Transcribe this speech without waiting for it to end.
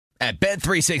At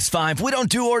Bet365, we don't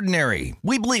do ordinary.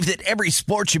 We believe that every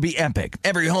sport should be epic.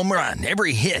 Every home run,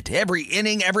 every hit, every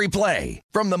inning, every play.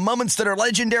 From the moments that are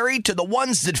legendary to the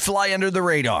ones that fly under the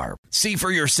radar. See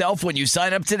for yourself when you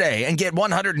sign up today and get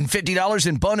 $150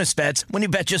 in bonus bets when you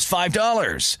bet just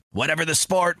 $5. Whatever the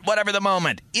sport, whatever the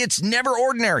moment, it's never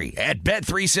ordinary at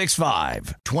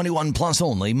Bet365. 21 plus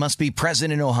only. Must be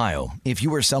present in Ohio. If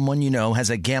you or someone you know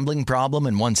has a gambling problem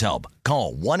and wants help,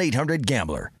 call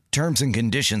 1-800-GAMBLER. Terms and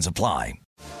conditions apply.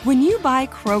 When you buy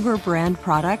Kroger brand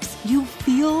products, you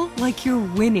feel like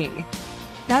you're winning.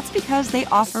 That's because they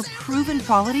offer proven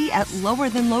quality at lower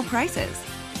than low prices.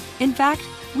 In fact,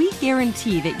 we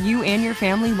guarantee that you and your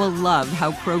family will love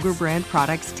how Kroger brand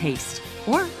products taste,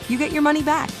 or you get your money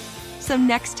back. So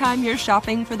next time you're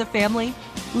shopping for the family,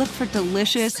 look for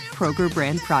delicious Kroger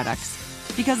brand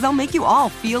products, because they'll make you all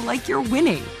feel like you're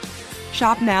winning.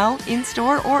 Shop now,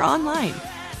 in-store, or online.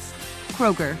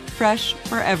 Kroger, fresh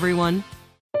for everyone.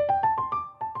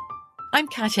 I'm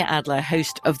Katya Adler,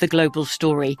 host of The Global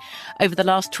Story. Over the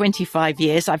last 25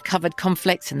 years, I've covered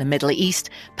conflicts in the Middle East,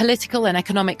 political and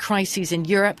economic crises in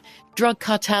Europe, drug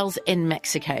cartels in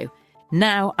Mexico.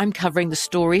 Now I'm covering the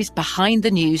stories behind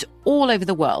the news all over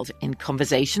the world in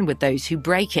conversation with those who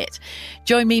break it.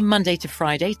 Join me Monday to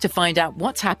Friday to find out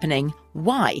what's happening,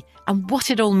 why, and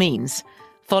what it all means.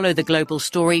 Follow The Global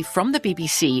Story from the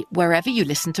BBC wherever you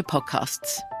listen to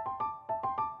podcasts.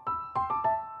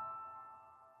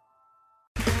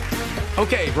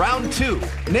 Okay, round two.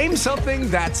 Name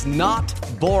something that's not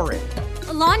boring.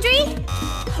 A laundry?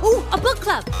 Ooh, a book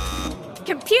club.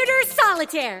 Computer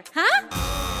solitaire, huh?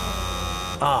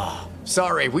 Ah,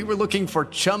 sorry, we were looking for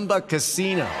Chumba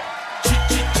Casino.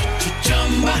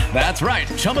 That's right.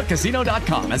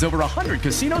 ChumbaCasino.com has over 100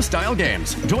 casino-style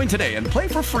games. Join today and play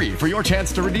for free for your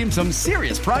chance to redeem some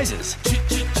serious prizes.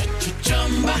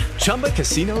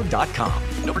 ChumbaCasino.com.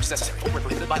 No purchase necessary. Void where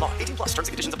prohibited by law. 18 plus. Terms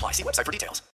and conditions apply. See website for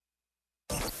details.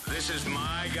 This is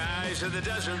My Guys in the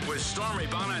Desert with Stormy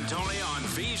Bonantoni on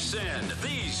VSiN,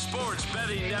 the Sports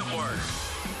Betting Network.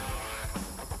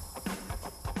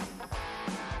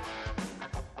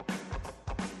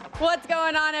 What's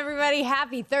going on, everybody?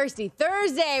 Happy Thirsty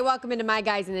Thursday. Welcome into My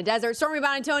Guys in the Desert. Stormy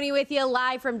Bonantoni with you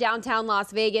live from downtown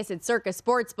Las Vegas at Circa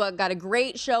Sportsbook. Got a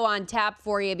great show on tap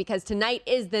for you because tonight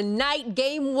is the night,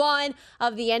 game one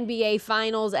of the NBA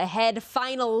Finals ahead.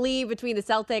 Final lead between the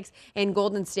Celtics and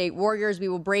Golden State Warriors. We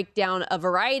will break down a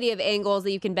variety of angles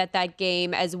that you can bet that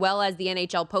game, as well as the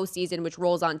NHL postseason, which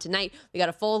rolls on tonight. We got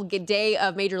a full day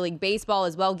of Major League Baseball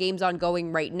as well. Games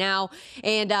ongoing right now.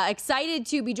 And excited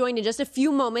to be joined in just a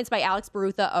few moments by Alex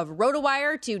Barutha of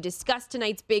RotoWire to discuss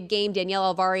tonight's big game.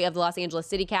 Danielle Alvari of the Los Angeles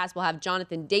CityCast will have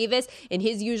Jonathan Davis in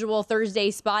his usual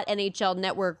Thursday spot, NHL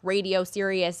Network Radio,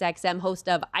 Sirius XM, host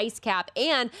of Ice Cap.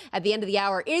 And at the end of the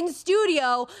hour, in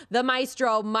studio, the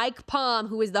maestro, Mike Palm,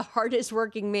 who is the hardest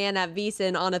working man at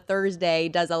VSiN on a Thursday,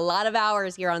 does a lot of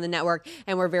hours here on the network,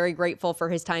 and we're very grateful for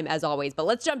his time as always. But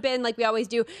let's jump in like we always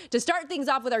do to start things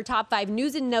off with our top five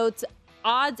news and notes,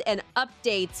 odds and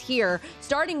updates here,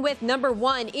 starting with number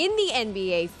one in the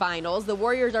NBA Finals. The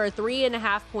Warriors are a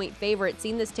 3.5-point favorite.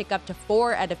 Seen this tick up to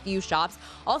 4 at a few shops.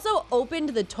 Also opened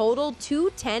the total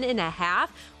 210.5.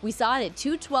 We saw it at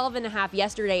 212.5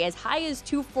 yesterday, as high as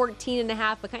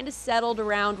 214.5, but kind of settled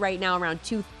around right now around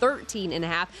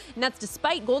 213.5. And that's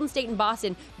despite Golden State and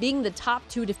Boston being the top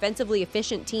two defensively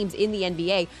efficient teams in the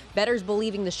NBA. Bettors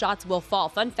believing the shots will fall.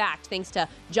 Fun fact, thanks to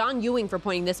John Ewing for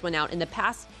pointing this one out. In the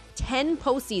past 10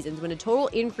 postseasons, when a total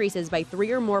increases by 3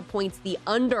 or more points, the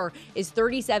under is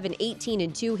 37, 18,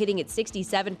 and 2, hitting at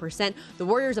 67%. The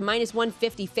Warriors a minus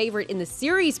 150 favorite in the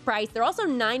series price. They're also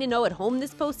 9-0 at home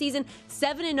this postseason,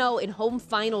 7-0 in home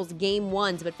finals game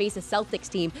ones, but face a Celtics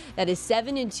team that is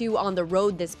 7-2 on the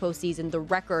road this postseason. The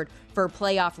record for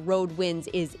playoff road wins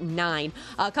is 9.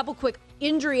 A couple quick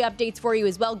injury updates for you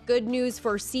as well. Good news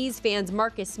for C's fans.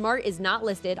 Marcus Smart is not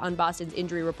listed on Boston's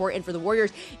injury report. And for the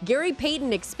Warriors, Gary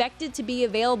Payton expected to be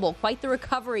available. Quite the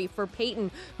recovery for Payton,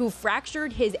 who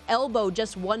fractured his elbow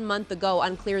just 1 month ago.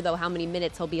 Unclear, though, how many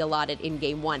minutes he'll be allotted in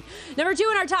game one. Number two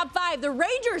in our top five, the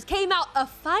Rangers came out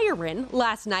a-firin'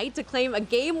 last night to claim a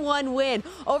game one win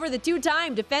over the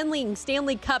two-time defending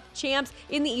Stanley Cup champs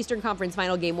in the Eastern Conference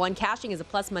Final game one, cashing as a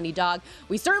plus money dog.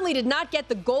 We certainly did not get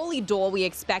the goalie duel we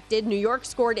expected. New York York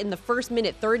scored in the first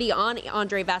minute 30 on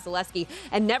Andre Vasilevsky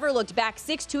and never looked back.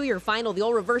 6-2 your final. The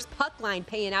old reverse puck line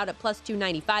paying out at plus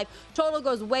 295. Total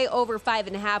goes way over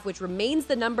 5.5, which remains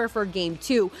the number for game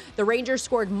 2. The Rangers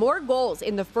scored more goals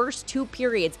in the first 2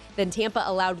 periods than Tampa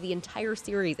allowed the entire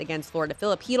series against Florida.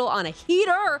 Philip Hedl on a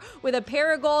heater with a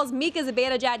pair of goals. Mika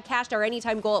Zibanejad cashed our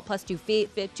anytime goal at plus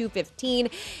 215.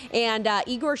 And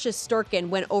Igor Shesterkin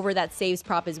went over that saves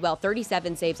prop as well.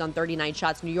 37 saves on 39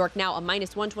 shots. New York now a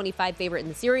minus 125 favorite in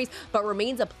the series, but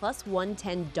remains a plus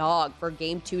 110 dog for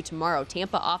game 2 tomorrow.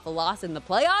 Tampa off a loss in the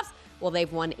playoffs. Well,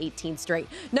 they've won 18 straight.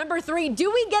 Number 3,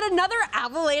 do we get another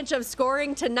avalanche of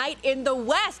scoring tonight in the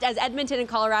West as Edmonton and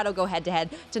Colorado go head-to-head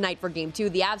tonight for Game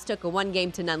 2? The Avs took a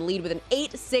 1-0 lead with an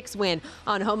 8-6 win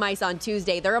on home ice on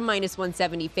Tuesday. They're a minus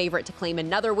 170 favorite to claim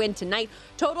another win tonight.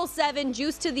 Total 7,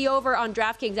 juice to the over on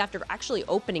DraftKings after actually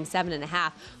opening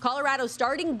 7.5. Colorado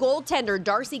starting goaltender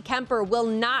Darcy Kemper will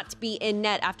not be in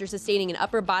net after sustaining an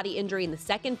upper body injury in the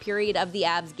second period of the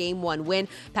Avs Game 1 win.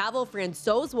 Pavel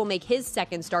Francouz will make his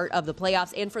second start of the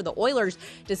playoffs. And for the Oilers,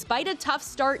 despite a tough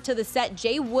start to the set,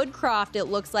 Jay Woodcroft, it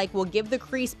looks like, will give the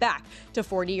crease back to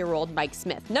 40-year-old Mike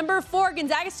Smith. Number 4,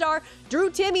 Gonzaga star Drew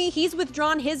Timme. He's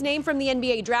withdrawn his name from the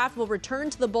NBA draft, will return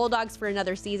to the Bulldogs for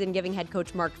another season, giving head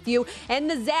coach Mark Few and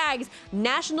the Zags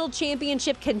national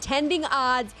championship contending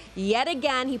odds yet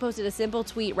again. He posted a simple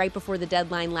tweet right before the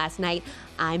deadline last night.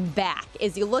 I'm back.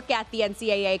 As you look at the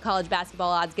NCAA college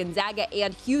basketball odds, Gonzaga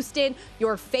and Houston,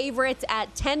 your favorites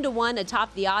at 10-1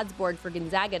 atop the odds board for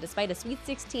Gonzaga, despite a Sweet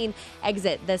 16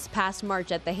 exit this past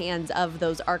March at the hands of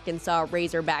those Arkansas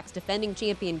Razorbacks. Defending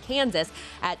champion Kansas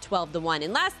at 12-1.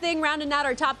 And last thing, rounding out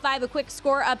our top 5, a quick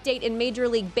score update in Major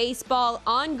League Baseball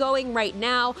ongoing right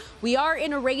now. We are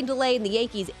in a rain delay in the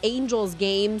Yankees-Angels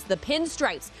games. The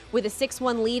Pinstripes with a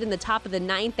 6-1 lead in the top of the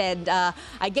 9th. And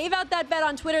I gave out that bet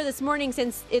on Twitter this morning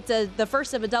since it's the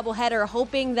first of a doubleheader,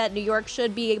 hoping that New York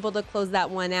should be able to close that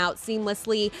one out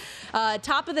seamlessly.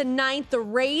 Top of the 9th, the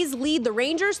Rays lead the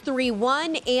Rangers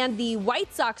 3-1, and the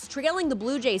White Sox trailing the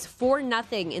Blue Jays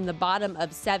 4-0 in the bottom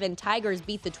of 7. Tigers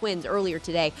beat the Twins earlier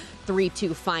today,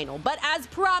 3-2 final. But as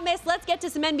promised, let's get to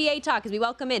some NBA talk as we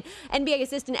welcome in NBA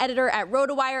assistant editor at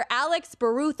RotoWire, Alex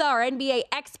Barutha, our NBA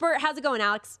expert. How's it going,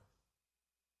 Alex?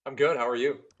 I'm good. How are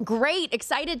you? Great.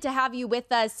 Excited to have you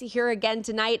with us here again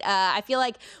tonight. I feel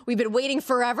like we've been waiting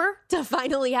forever to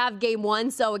finally have Game 1,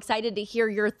 so excited to hear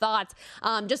your thoughts.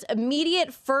 Just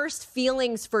immediate first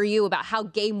feelings for you about how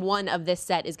Game 1 of this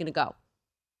set is going to go.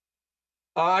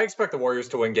 I expect the Warriors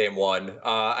to win Game 1.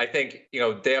 I think,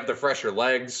 they have the fresher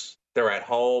legs. They're at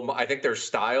home. I think their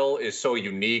style is so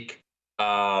unique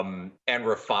and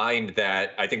refined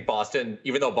that I think Boston,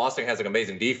 even though Boston has an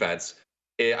amazing defense,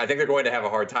 I think they're going to have a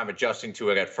hard time adjusting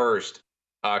to it at first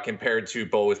compared to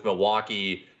both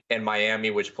Milwaukee and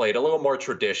Miami, which played a little more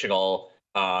traditional.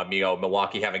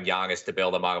 Milwaukee having Giannis to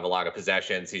bail them out of a lot of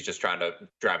possessions. He's just trying to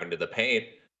drive into the paint.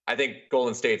 I think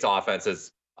Golden State's offense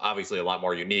is obviously a lot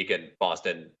more unique, and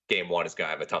Boston Game 1 is going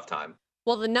to have a tough time.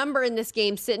 Well, the number in this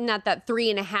game sitting at that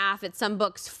 3.5, at some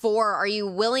books 4. Are you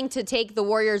willing to take the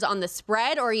Warriors on the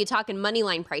spread, or are you talking money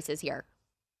line prices here?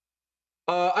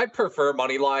 I prefer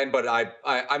money line, but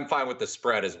I'm fine with the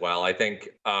spread as well. I think,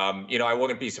 I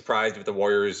wouldn't be surprised if the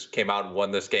Warriors came out and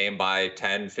won this game by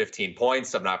 10, 15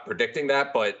 points. I'm not predicting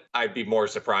that, but I'd be more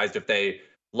surprised if they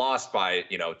lost by,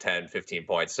 10, 15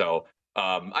 points. So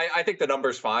I think the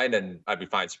number's fine, and I'd be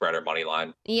fine spread or money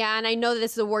line. Yeah, and I know that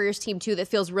this is a Warriors team, too, that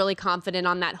feels really confident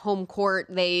on that home court.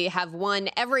 They have won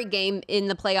every game in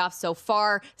the playoffs so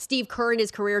far. Steve Kerr in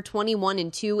his career,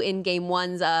 21-2 in Game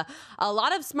 1s. A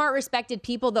lot of smart, respected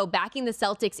people, though, backing the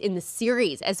Celtics in the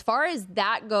series. As far as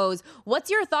that goes, what's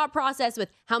your thought process with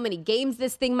how many games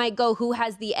this thing might go? Who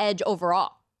has the edge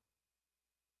overall?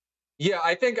 Yeah,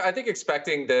 I think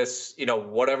expecting this,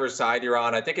 whatever side you're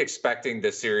on, I think expecting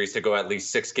this series to go at least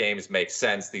 6 games makes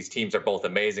sense. These teams are both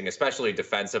amazing, especially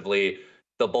defensively.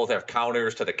 They'll both have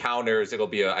counters to the counters. It'll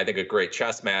be, I think, a great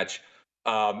chess match.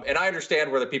 And I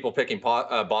understand where the people picking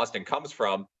Boston comes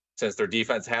from, since their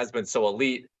defense has been so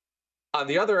elite. On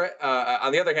the other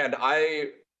hand, I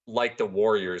like the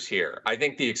Warriors here. I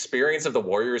think the experience of the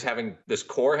Warriors having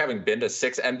been to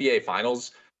 6 NBA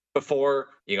finals before,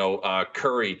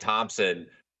 Curry, Thompson,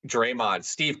 Draymond,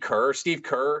 Steve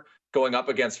Kerr going up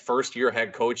against first-year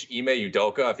head coach Ime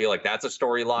Udoka. I feel like that's a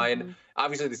storyline. Mm-hmm.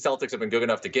 Obviously, the Celtics have been good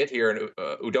enough to get here, and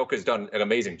Udoka's done an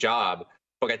amazing job.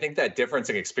 But I think that difference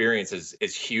in experience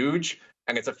is huge,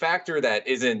 and it's a factor that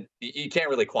you can't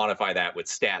really quantify that with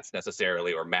stats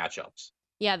necessarily or matchups.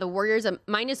 Yeah, the Warriors a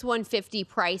minus 150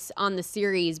 price on the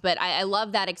series, but I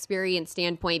love that experience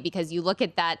standpoint because you look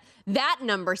at that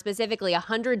number specifically,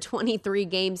 123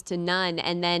 games to none,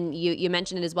 and then you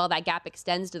mentioned it as well, that gap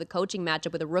extends to the coaching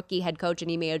matchup with a rookie head coach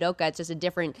in Ime Udoka. It's just a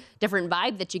different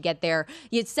vibe that you get there.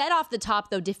 You said off the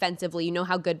top, though, defensively, you know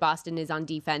how good Boston is on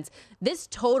defense. This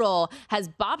total has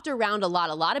bopped around a lot.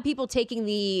 A lot of people taking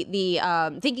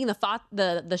thinking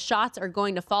the shots are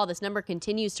going to fall. This number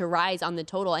continues to rise on the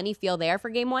total. Any feel there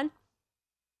for game one?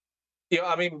 Yeah,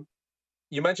 I mean,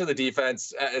 you mentioned the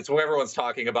defense. It's what everyone's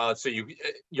talking about. So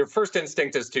your first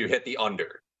instinct is to hit the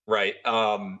under, right?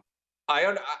 On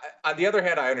the other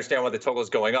hand, I understand why the total is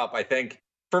going up. I think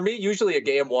for me, usually a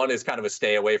game one is kind of a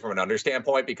stay away from an under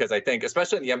standpoint, because I think,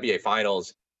 especially in the NBA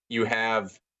Finals, you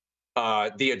have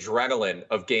the adrenaline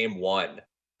of game one.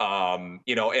 And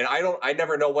I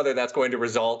never know whether that's going to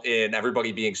result in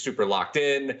everybody being super locked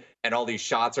in and all these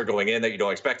shots are going in that you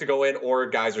don't expect to go in, or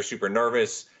guys are super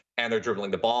nervous and they're dribbling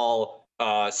the ball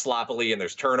sloppily and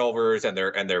there's turnovers and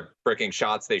they're bricking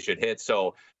shots they should hit.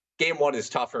 So game one is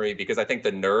tough for me because I think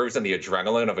the nerves and the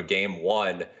adrenaline of a game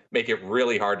one make it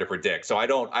really hard to predict. So I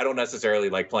don't necessarily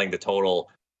like playing the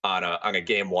total on a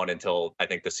game one until I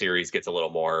think the series gets a little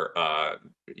more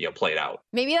played out.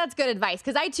 Maybe that's good advice,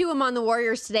 because I too am on the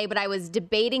Warriors today, but I was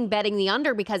debating betting the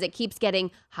under because it keeps getting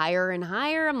higher and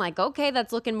higher. I'm like, okay,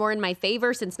 that's looking more in my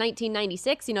favor since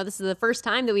 1996. This is the first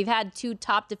time that we've had two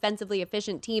top defensively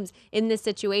efficient teams in this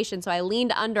situation. So I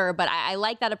leaned under, but I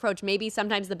like that approach. Maybe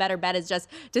sometimes the better bet is just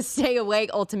to stay away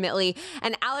ultimately.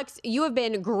 And Alex, you have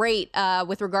been great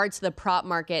with regards to the prop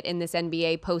market in this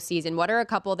NBA postseason. What are a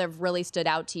couple that have really stood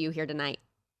out to you here tonight?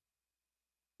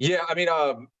 Yeah, I mean,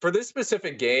 for this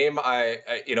specific game,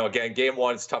 again, game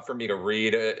one, it's tough for me to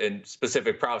read in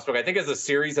specific props, but I think as a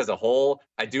series as a whole,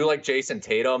 I do like Jason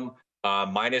Tatum,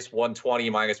 minus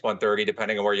 120, minus 130,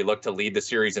 depending on where you look to lead the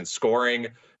series in scoring.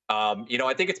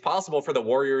 I think it's possible for the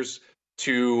Warriors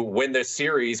to win this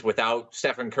series without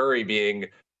Stephen Curry being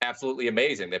absolutely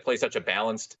amazing. They play such a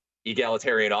balanced,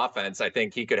 egalitarian offense. I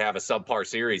think he could have a subpar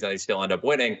series and they still end up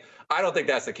winning. I don't think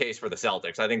that's the case for the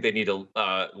Celtics. I think they need to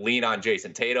lean on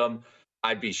Jason Tatum.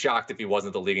 I'd be shocked if he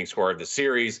wasn't the leading scorer of the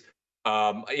series.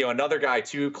 Another guy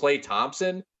too, Klay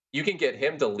Thompson, you can get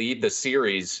him to lead the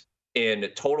series in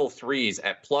total threes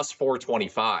at plus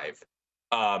 425.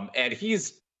 And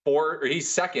he's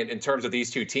second in terms of these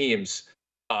two teams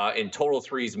in total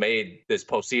threes made this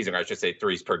postseason, or I should say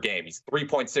threes per game. He's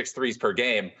 3.6 threes per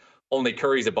game. Only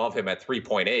Curry's above him at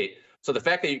 3.8. So the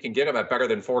fact that you can get him at better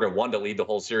than 4-1 to lead the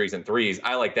whole series in threes,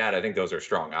 I like that. I think those are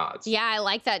strong odds. Yeah, I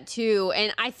like that too.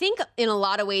 And I think in a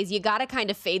lot of ways, you got to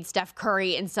kind of fade Steph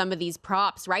Curry in some of these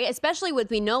props, right? Especially with,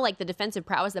 we know, like the defensive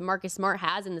prowess that Marcus Smart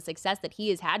has and the success that he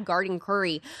has had guarding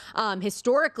Curry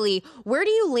historically. Where do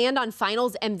you land on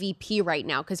finals MVP right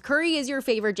now? Because Curry is your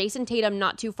favorite, Jason Tatum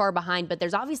not too far behind, but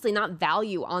there's obviously not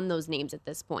value on those names at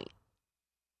this point.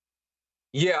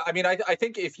 Yeah, I mean, I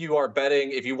think if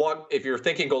you're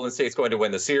thinking Golden State's going to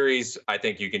win the series, I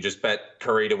think you can just bet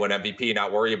Curry to win MVP,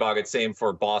 not worry about it. Same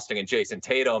for Boston and Jason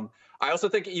Tatum. I also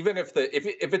think even if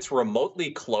it's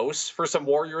remotely close for some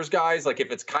Warriors guys, like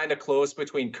if it's kind of close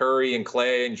between Curry and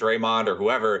Klay and Draymond or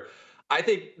whoever, I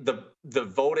think the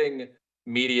voting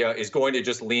media is going to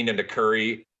just lean into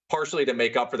Curry, partially to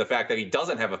make up for the fact that he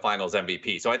doesn't have a Finals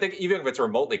MVP. So I think even if it's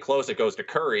remotely close, it goes to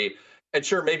Curry. And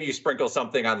sure, maybe you sprinkle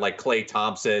something on like Klay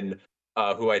Thompson,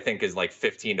 who I think is like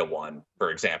 15-1,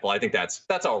 for example. I think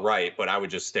that's all right, but I would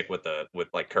just stick with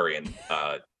like Curry and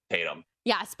Tatum.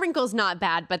 Yeah, sprinkle's not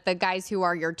bad, but the guys who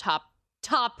are your top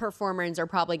performers are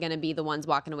probably going to be the ones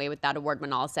walking away with that award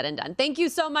when all is said and done. Thank you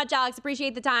so much, Alex.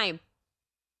 Appreciate the time.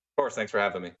 Of course. Thanks for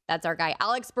having me. That's our guy,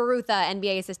 Alex Barutha,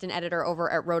 NBA assistant editor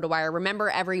over at RotoWire. Remember,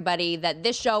 everybody, that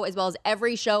this show, as well as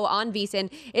every show on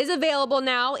VSiN, is available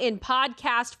now in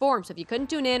podcast form. So if you couldn't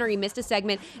tune in or you missed a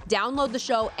segment, download the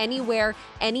show anywhere,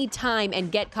 anytime, and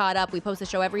get caught up. We post the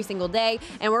show every single day.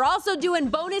 And we're also doing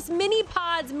bonus mini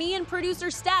pods, me and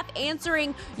producer Steph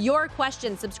answering your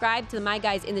questions. Subscribe to the My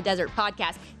Guys in the Desert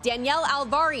podcast. Danielle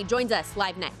Alvari joins us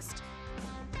live next.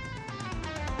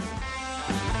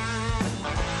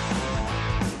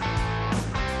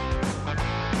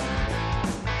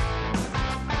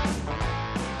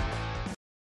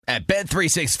 At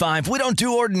Bet365, we don't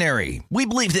do ordinary. We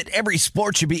believe that every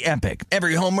sport should be epic.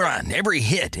 Every home run, every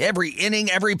hit, every inning,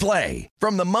 every play.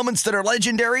 From the moments that are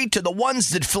legendary to the ones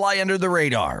that fly under the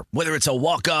radar. Whether it's a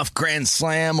walk-off grand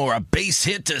slam or a base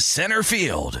hit to center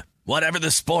field. Whatever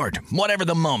the sport, whatever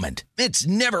the moment. It's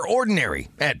never ordinary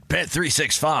at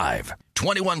Bet365.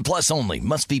 21 plus only.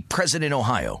 Must be present in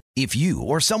Ohio. If you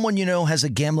or someone you know has a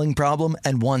gambling problem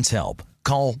and wants help,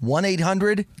 call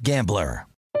 1-800-GAMBLER.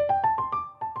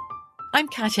 I'm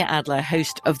Katya Adler,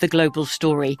 host of The Global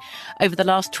Story. Over the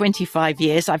last 25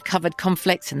 years, I've covered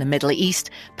conflicts in the Middle East,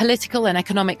 political and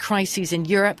economic crises in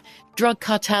Europe, drug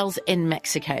cartels in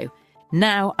Mexico.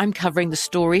 Now I'm covering the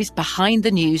stories behind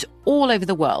the news all over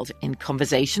the world in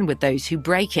conversation with those who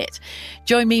break it.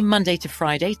 Join me Monday to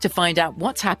Friday to find out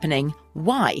what's happening,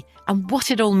 why, and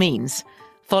what it all means.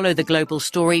 Follow The Global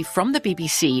Story from the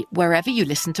BBC wherever you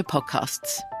listen to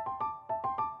podcasts.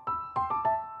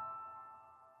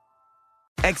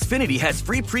 Xfinity has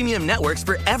free premium networks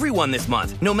for everyone this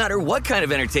month, no matter what kind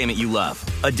of entertainment you love.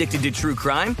 Addicted to true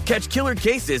crime? Catch killer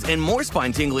cases and more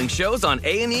spine-tingling shows on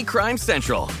A&E Crime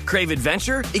Central. Crave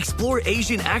adventure? Explore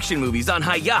Asian action movies on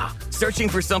Hi-YAH. Searching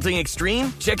for something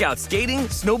extreme? Check out skating,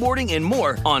 snowboarding, and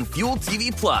more on Fuel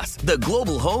TV Plus, the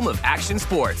global home of action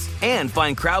sports. And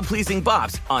find crowd-pleasing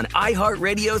bops on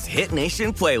iHeartRadio's Hit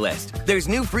Nation playlist. There's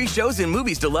new free shows and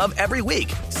movies to love every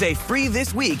week. Say free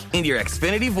this week in your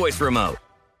Xfinity voice remote.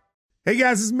 Hey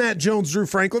guys, this is Matt Jones, Drew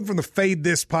Franklin from the Fade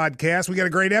This podcast. We got a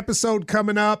great episode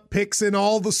coming up, picks in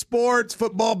all the sports,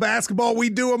 football, basketball, we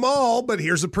do them all, but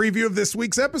here's a preview of this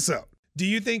week's episode. Do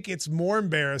you think it's more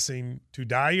embarrassing to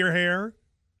dye your hair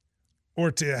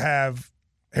or to have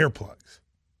hair plugs?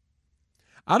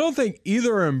 I don't think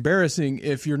either are embarrassing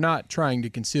if you're not trying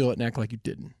to conceal it and act like you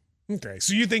didn't. Okay,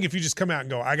 so you think if you just come out and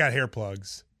go, I got hair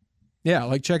plugs. Yeah,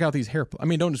 like check out these hair plugs. I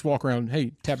mean, don't just walk around,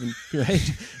 hey, tapping,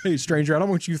 hey, stranger, I don't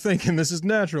want you thinking this is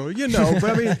natural, but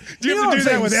I mean, do you have to do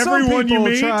that with everyone you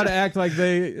meet? Try to act like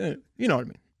they, you know what I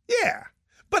mean? Yeah,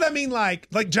 but I mean, like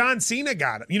John Cena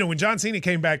got it. You know, when John Cena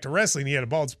came back to wrestling, he had a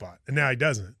bald spot, and now he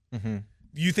doesn't. Mm-hmm.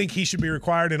 You think he should be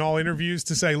required in all interviews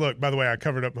to say, "Look, by the way, I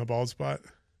covered up my bald spot"?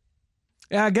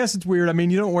 Yeah, I guess it's weird. I mean,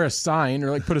 you don't wear a sign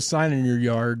or like put a sign in your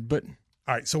yard, but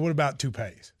all right. So what about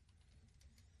toupees?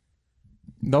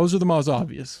 Those are the most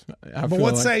obvious. But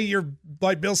let's say you're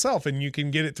like Bill Self and you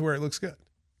can get it to where it looks good.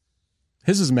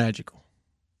 His is magical.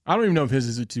 I don't even know if his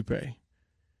is a toupee.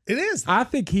 It is. I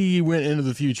think he went into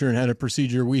the future and had a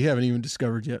procedure we haven't even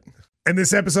discovered yet. And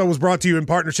this episode was brought to you in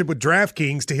partnership with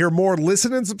DraftKings. To hear more,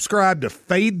 listen and subscribe to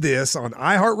Fade This on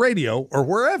iHeartRadio or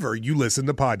wherever you listen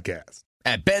to podcasts.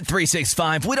 At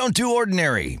Bet365, we don't do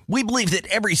ordinary. We believe that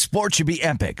every sport should be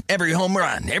epic. Every home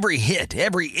run, every hit,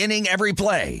 every inning, every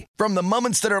play. From the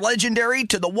moments that are legendary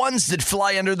to the ones that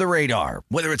fly under the radar.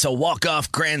 Whether it's a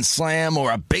walk-off grand slam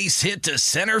or a base hit to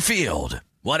center field.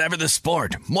 Whatever the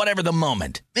sport, whatever the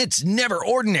moment. It's never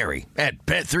ordinary at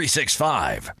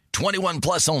Bet365. 21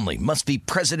 plus only. Must be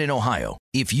present in Ohio.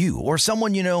 If you or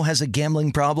someone you know has a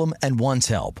gambling problem and wants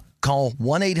help, call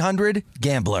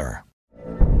 1-800-GAMBLER.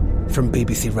 From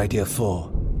BBC Radio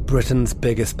 4, Britain's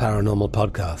biggest paranormal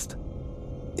podcast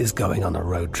is going on a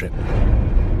road trip.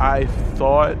 I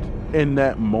thought in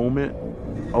that moment,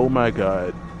 oh my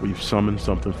God, we've summoned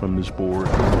something from this board.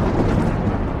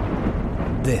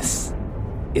 This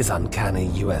is Uncanny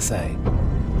USA.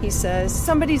 He says,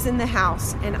 somebody's in the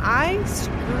house, and I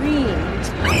screamed.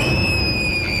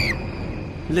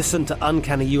 Listen to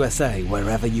Uncanny USA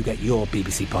wherever you get your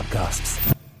BBC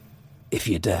podcasts, if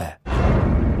you dare.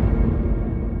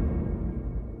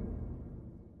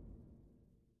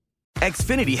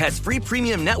 Xfinity has free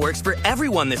premium networks for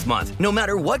everyone this month, no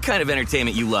matter what kind of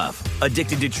entertainment you love.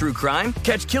 Addicted to true crime?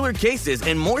 Catch killer cases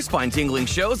and more spine-tingling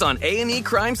shows on A&E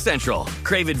Crime Central.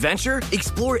 Crave adventure?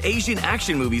 Explore Asian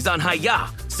action movies on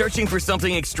Hi-YAH. Searching for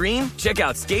something extreme? Check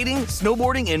out skating,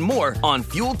 snowboarding, and more on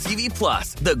Fuel TV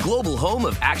Plus, the global home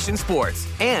of action sports.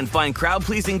 And find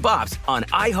crowd-pleasing bops on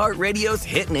iHeartRadio's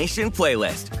Hit Nation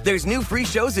playlist. There's new free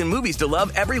shows and movies to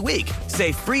love every week.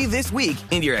 Say free this week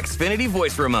in your Xfinity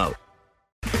voice remote.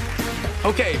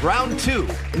 Okay, round two.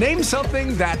 Name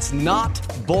something that's not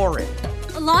boring.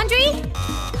 A laundry?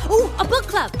 Ooh, a book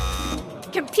club.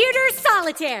 Computer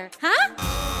solitaire, huh?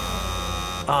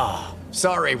 Ah, oh,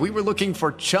 sorry, we were looking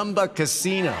for Chumba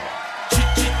Casino.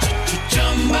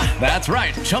 That's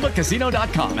right,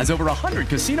 ChumbaCasino.com has over 100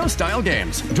 casino-style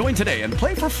games. Join today and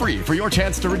play for free for your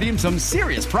chance to redeem some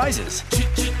serious prizes.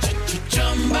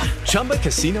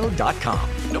 ChumbaCasino.com.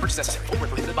 No purchase necessary. Void where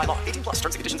prohibited by law. 18 plus.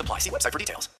 Terms and conditions apply. See website for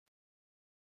details.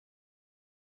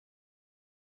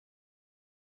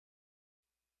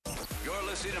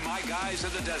 Listening to My Guys in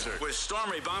the Desert with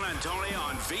Stormy Buonantony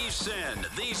on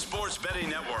VSiN, the Sports Betting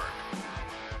Network.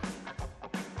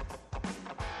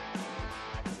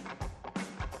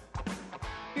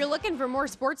 If you're looking for more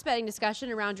sports betting discussion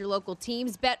around your local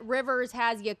teams, BetRivers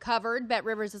has you covered.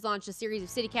 BetRivers has launched a series of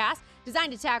CityCasts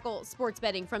designed to tackle sports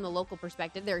betting from the local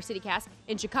perspective. There are CityCasts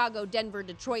in Chicago, Denver,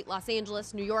 Detroit, Los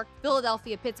Angeles, New York,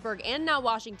 Philadelphia, Pittsburgh, and now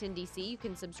Washington, D.C. You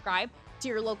can subscribe to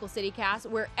your local CityCast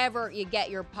wherever you get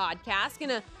your podcast.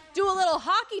 Gonna do a little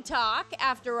hockey talk,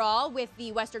 after all, with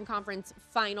the Western Conference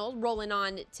Final rolling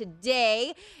on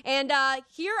today. And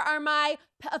here are my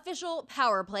official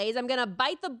power plays. I'm going to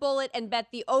bite the bullet and bet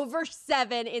the over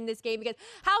 7 in this game, because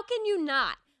how can you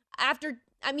not?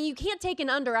 You can't take an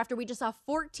under after we just saw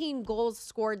 14 goals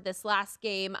scored this last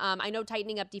game. I know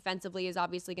tightening up defensively is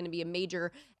obviously going to be a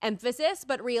major emphasis,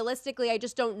 but realistically, I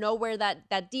just don't know where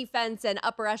that defense and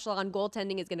upper echelon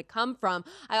goaltending is going to come from.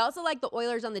 I also like the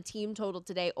Oilers on the team total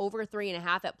today, over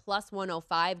 3.5 at plus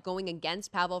 105, going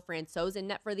against Pavel Francouz in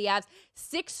net for the Avs.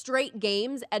 6 straight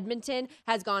games, Edmonton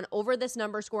has gone over this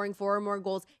number, scoring 4 or more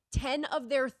goals. 10 of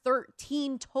their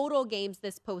 13 total games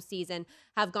this postseason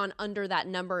have gone under that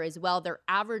number as well. They're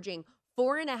averaging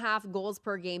 4.5 goals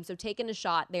per game, so taking a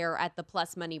shot there at the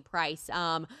plus money price.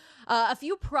 A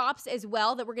few props as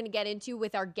well that we're going to get into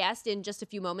with our guest in just a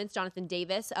few moments. Jonathan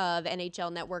Davis of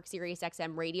NHL Network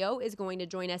SiriusXM Radio is going to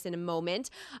join us in a moment.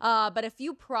 But a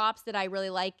few props that I really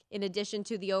like in addition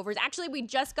to the overs. Actually, we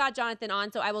just got Jonathan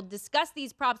on, so I will discuss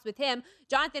these props with him.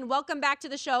 Jonathan, welcome back to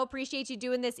the show. Appreciate you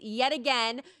doing this yet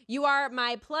again. You are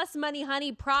my plus money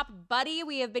honey prop buddy.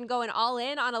 We have been going all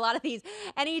in on a lot of these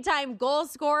anytime goal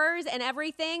scorers and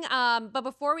everything. But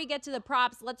before we get to the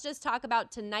props, let's just talk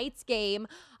about tonight's game.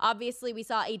 Obviously, we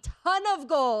saw a ton of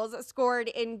goals scored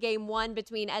in game 1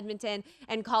 between Edmonton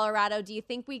and Colorado. Do you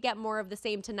think we get more of the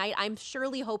same tonight? I'm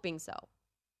surely hoping so.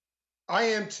 I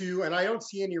am too, and I don't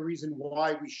see any reason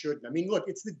why we shouldn't. I mean, look,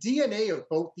 it's the DNA of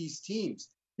both these teams.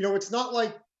 You know, it's not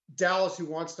like Dallas who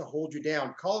wants to hold you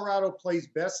down. Colorado plays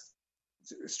best,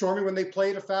 Stormy, when they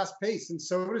play at a fast pace, and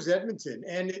so does Edmonton,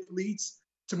 and it leads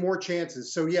to more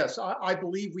chances. So yes, I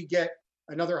believe we get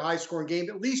another high-scoring game,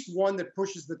 at least one that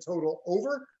pushes the total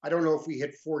over. I don't know if we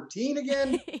hit 14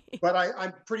 again, but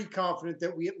I'm pretty confident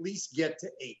that we at least get to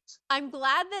 8. I'm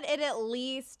glad that it at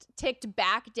least ticked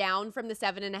back down from the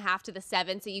 7.5 to the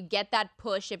 7, so you get that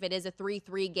push. If it is a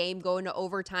 3-3 game going to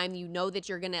overtime, you know that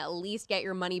you're going to at least get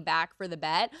your money back for the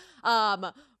bet.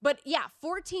 But yeah,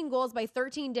 14 goals by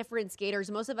 13 different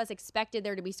skaters. Most of us expected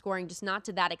there to be scoring, just not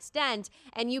to that extent.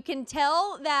 And you can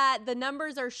tell that the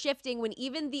numbers are shifting when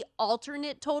even the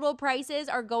alternate total prices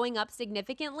are going up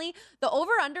significantly. The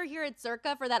over-under here at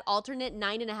Circa for that alternate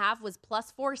 9.5 was plus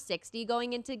 460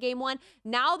 going into game 1.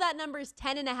 Now that number is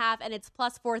 10.5 and it's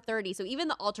plus 430. So even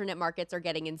the alternate markets are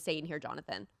getting insane here,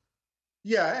 Jonathan.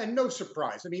 Yeah, and no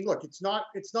surprise. I mean, look, it's not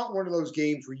one of those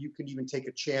games where you can even take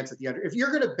a chance at the under. If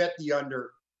you're going to bet the under,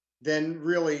 then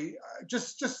really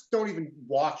just don't even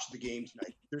watch the game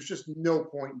tonight. There's just no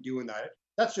point in doing that.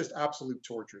 That's just absolute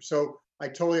torture. So I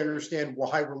totally understand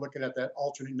why we're looking at that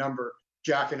alternate number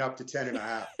jacking up to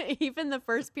 10.5. Even the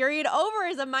first period over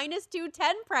is a minus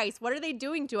 210 price. What are they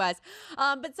doing to us?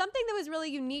 But something that was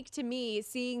really unique to me,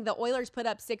 seeing the Oilers put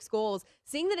up 6 goals,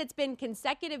 seeing that it's been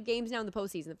consecutive games now in the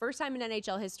postseason. The first time in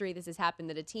NHL history this has happened,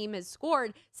 that a team has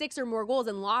scored 6 or more goals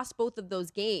and lost both of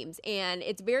those games. And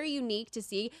it's very unique to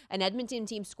see an Edmonton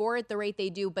team score at the rate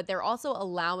they do, but they're also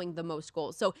allowing the most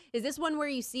goals. So is this one where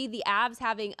you see the Avs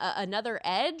having another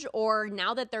edge, or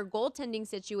now that their goaltending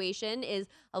situation is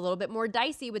a little bit more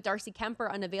dicey with Darcy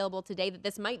Kemper unavailable today, that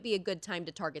this might be a good time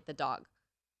to target the dog?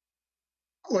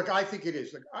 Look, I think it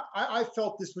is. Look, I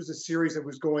felt this was a series that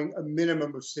was going a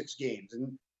minimum of 6 games.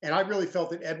 And I really felt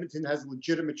that Edmonton has a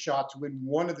legitimate shot to win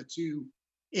one of the 2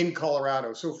 in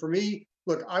Colorado. So for me,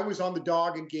 look, I was on the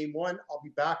dog in game 1. I'll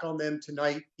be back on them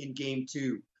tonight in game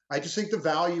 2. I just think the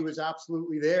value is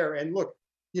absolutely there. And look,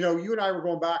 you know, you and I were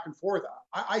going back and forth.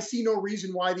 I see no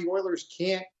reason why the Oilers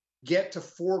can't get to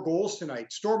 4 goals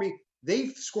tonight. Stormy,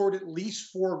 they've scored at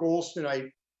least 4 goals tonight,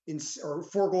 or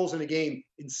 4 goals in a game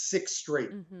in 6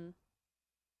 straight. Mm-hmm.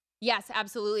 Yes,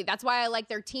 absolutely. That's why I like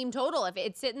their team total. If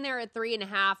it's sitting there at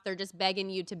 3.5, they're just begging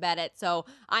you to bet it. So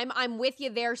I'm with you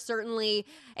there, certainly.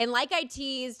 And like I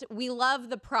teased, we love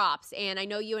the props. And I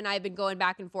know you and I have been going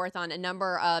back and forth on a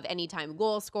number of anytime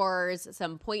goal scorers,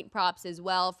 some point props as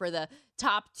well for the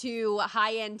top 2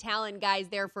 high-end talent guys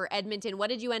there for Edmonton.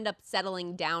 What did you end up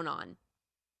settling down on?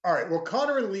 All right. Well,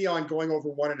 Connor and Leon going over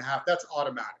 1.5, that's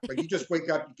automatic. Like, you just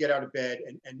wake up, you get out of bed,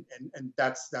 and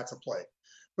that's a play.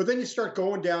 But then you start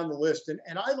going down the list, and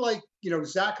I like, you know,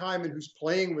 Zach Hyman, who's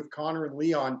playing with Connor and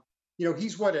Leon. You know,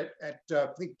 he's what at I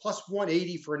think plus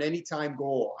 180 for an anytime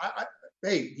goal.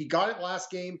 Hey, he got it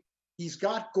last game. He's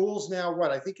got goals now.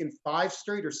 What, I think in 5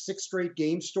 straight or 6 straight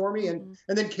games, Stormy, and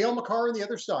then Cale Makar on the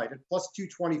other side at plus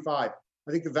 225.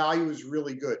 I think the value is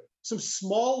really good. Some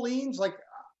small leans, like,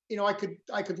 you know, I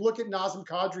could look at Nazem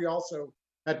Kadri also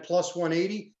at plus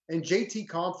 180, and JT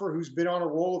Compher, who's been on a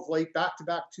roll of late,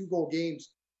 back-to-back 2-goal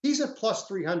games. He's at plus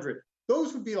 300.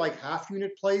 Those would be like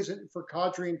half-unit plays for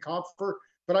Kadri and Compher,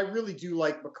 but I really do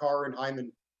like Makar and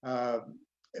Hyman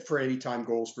for anytime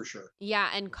goals for sure. Yeah,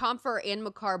 and Comfort and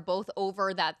Makar both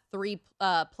over that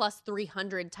plus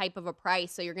 300 type of a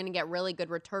price, so you're going to get really good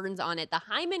returns on it. The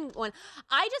Hyman one,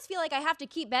 I just feel like I have to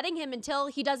keep betting him until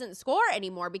he doesn't score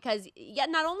anymore, because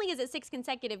not only is it 6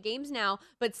 consecutive games now,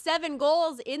 but 7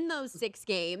 goals in those 6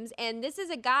 games, and this is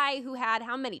a guy who had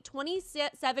how many?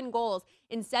 27 goals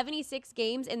in 76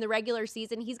 games in the regular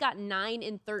season. He's got 9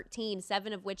 in 13,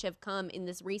 7 of which have come in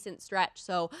this recent stretch.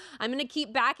 So I'm going to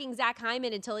keep backing Zach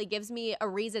Hyman until he gives me a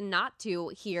reason not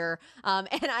to here.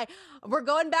 We're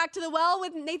going back to the well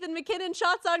with Nathan MacKinnon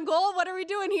shots on goal. What are we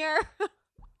doing here?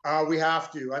 We have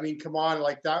to. I mean, come on,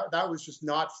 like that was just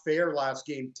not fair last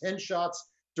game. 10 shots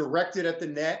directed at the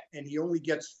net, and he only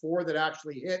gets 4 that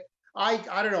actually hit. I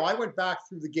don't know. I went back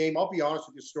through the game. I'll be honest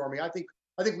with you, Stormy. I think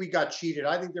we got cheated.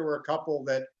 I think there were a couple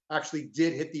that actually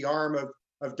did hit the arm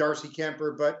of Darcy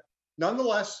Kemper, but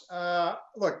nonetheless,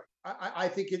 look, I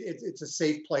think it's a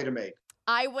safe play to make.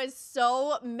 I was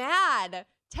so mad.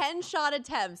 10 shot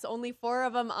attempts, only 4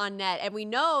 of them on net. And we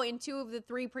know in 2 of the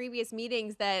 3 previous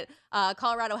meetings that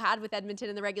Colorado had with Edmonton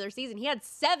in the regular season, he had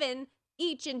 7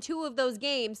 each in 2 of those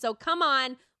games. So come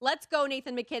on, let's go,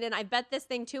 Nathan MacKinnon. I bet this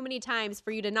thing too many times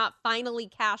for you to not finally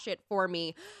cash it for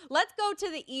me. Let's go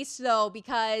to the East, though,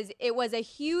 because it was a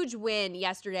huge win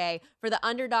yesterday for the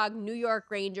underdog New York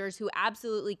Rangers, who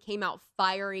absolutely came out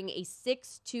firing, a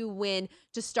 6-2 win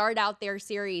to start out their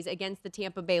series against the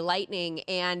Tampa Bay Lightning.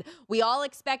 And we all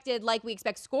expected, like we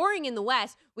expect scoring in the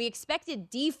West, we expected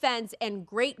defense and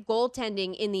great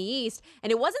goaltending in the East.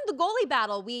 And it wasn't the goalie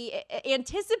battle we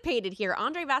anticipated here.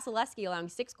 Andrei Vasilevskiy allowing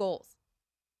 6 goals.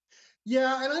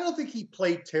 Yeah, and I don't think he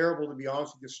played terrible, to be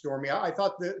honest with you, Stormy. I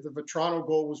thought the Vetrano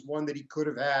goal was one that he could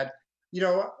have had. You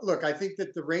know, look, I think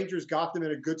that the Rangers got them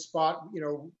in a good spot. You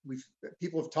know,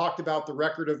 people have talked about the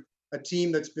record of a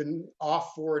team that's been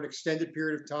off for an extended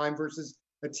period of time versus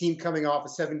a team coming off a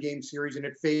 7-game series, and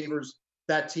it favors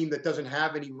that team that doesn't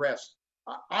have any rest.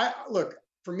 Look,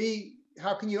 for me,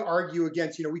 how can you argue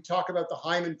against, we talk about the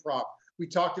Hyman prop. We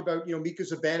talked about, Mika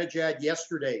Zibanejad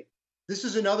yesterday. This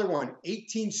is another one,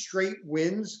 18 straight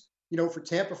wins, for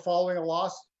Tampa following a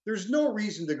loss. There's no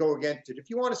reason to go against it. If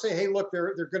you want to say, hey, look,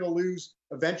 they're going to lose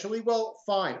eventually, well,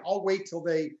 fine. I'll wait till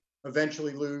they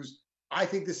eventually lose. I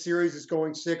think the series is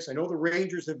going 6. I know the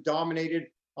Rangers have dominated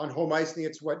on home ice. I think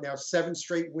it's 7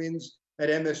 straight wins at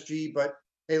MSG. But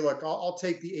hey, look, I'll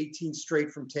take the 18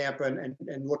 straight from Tampa and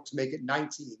look to make it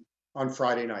 19 on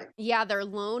Friday night. Yeah, their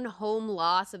lone home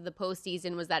loss of the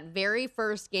postseason was that very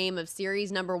first game of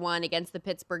series number 1 against the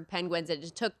Pittsburgh Penguins. It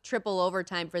just took triple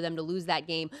overtime for them to lose that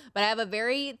game. But I have a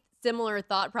very similar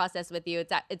thought process with you.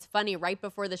 It's funny, right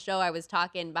before the show I was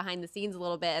talking behind the scenes a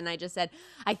little bit, and I just said,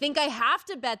 I think I have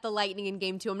to bet the Lightning in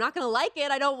game 2. I'm not going to like it.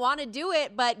 I don't want to do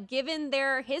it, but given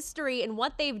their history and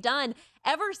what they've done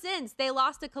ever since they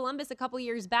lost to Columbus a couple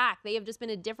years back, they have just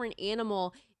been a different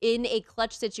animal in a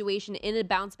clutch situation, in a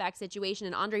bounce back situation,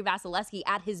 and Andrei Vasilevskiy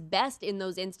at his best in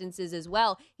those instances as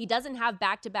well. He doesn't have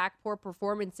back-to-back poor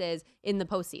performances in the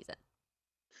postseason.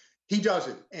 He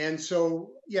doesn't. And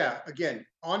so, yeah, again,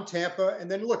 on Tampa. And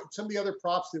then look at some of the other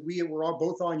props that we were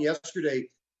both on yesterday.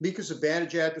 Mika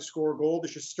Zibanejad to score a goal, the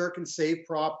Shesterkin save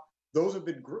prop. Those have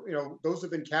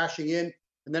been cashing in.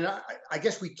 And then I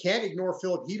guess we can't ignore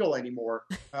Philip Hedl anymore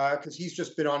because he's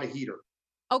just been on a heater.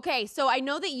 Okay, so I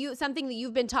know that something that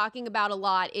you've been talking about a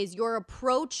lot is your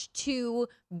approach to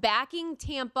backing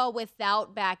Tampa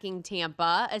without backing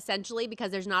Tampa, essentially,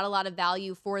 because there's not a lot of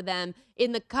value for them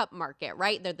in the cup market,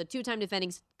 right? They're the 2-time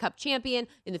defending cup champion.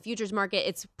 In the futures market,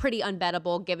 it's pretty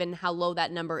unbettable given how low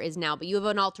that number is now. But you have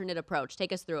an alternate approach.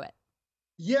 Take us through it.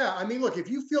 Yeah, I mean, look, if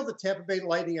you feel the Tampa Bay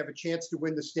Lightning have a chance to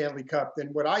win the Stanley Cup, then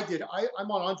what I did, I'm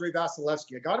on Andrei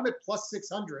Vasilevskiy. I got him at plus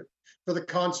 600 for the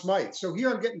Conn Smythe. So here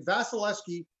I'm getting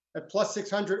Vasilevskiy at plus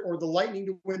 600 or the Lightning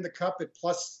to win the Cup at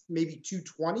plus maybe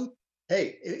 220.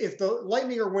 Hey, if the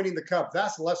Lightning are winning the Cup,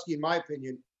 Vasilevskiy, in my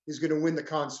opinion, is going to win the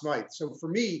Conn Smythe. So for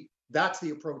me, that's the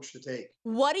approach to take.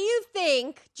 What do you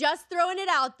think, just throwing it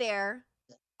out there,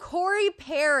 Corey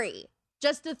Perry?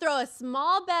 Just to throw a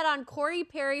small bet on Corey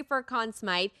Perry for Conn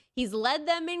Smythe. He's led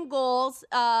them in goals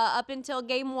up until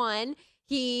game 1.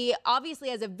 He obviously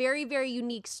has a very, very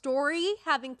unique story,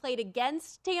 having played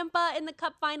against Tampa in the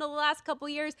Cup final the last couple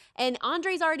years. And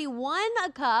Andrei's already won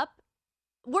a Cup.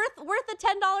 Worth a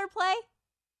 $10 play?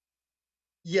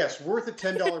 Yes, worth a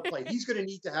 $10 play. He's going to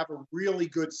need to have a really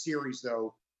good series,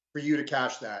 though, for you to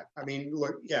cash that. I mean,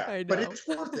 look, yeah, but it's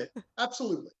worth it.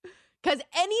 Absolutely. Because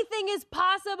anything is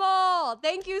possible.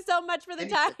 Thank you so much for the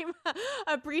time.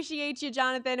 Appreciate you,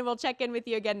 Jonathan, and we'll check in with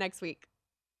you again next week.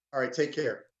 All right, take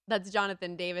care. That's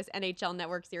Jonathan Davis, NHL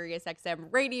Network Sirius XM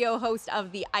radio host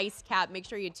of the Ice Cap. Make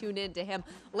sure you tune in to him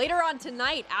later on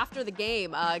tonight after the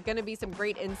game. Going to be some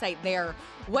great insight there.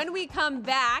 When we come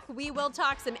back, we will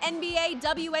talk some NBA,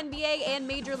 WNBA, and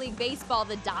Major League Baseball.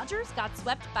 The Dodgers got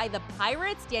swept by the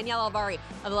Pirates. Danielle Alvari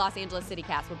of the Los Angeles City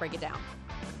Cast will break it down.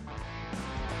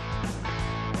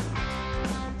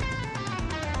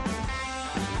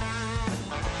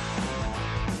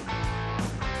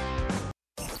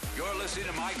 Listening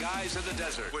to My Guys in the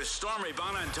Desert with Stormy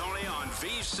Bonantoni on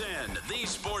VSiN, the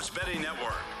Sports Betting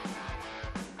Network.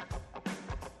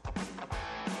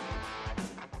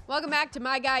 Welcome back to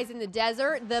My Guys in the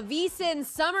Desert. The VSiN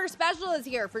Summer Special is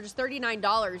here for just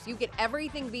 $39. You get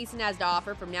everything VSiN has to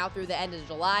offer from now through the end of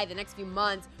July. The next few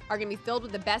months are going to be filled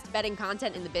with the best betting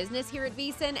content in the business here at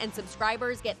VSiN, and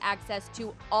subscribers get access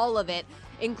to all of it,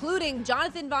 including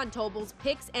Jonathan Von Tobel's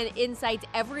picks and insights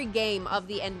every game of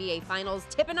the NBA Finals,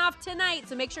 tipping off tonight,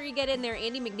 so make sure you get in there.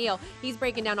 Andy McNeil, he's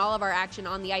breaking down all of our action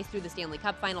on the ice through the Stanley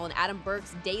Cup Final, and Adam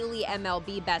Burke's daily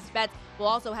MLB best bets. We'll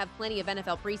also have plenty of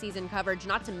NFL preseason coverage,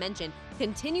 not to mention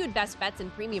continued best bets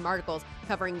and premium articles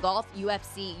covering golf,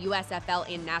 UFC,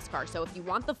 USFL, and NASCAR. So if you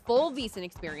want the full VSiN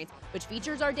experience, which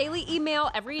features our daily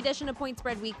email, every edition of Point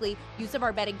Spread Weekly, use of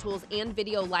our betting tools, and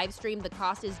video live stream, the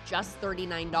cost is just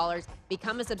 $39.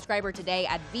 Become a subscriber today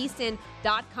at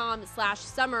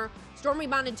vsin.com/summer. Stormy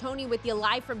Bonantoni with you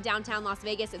live from downtown Las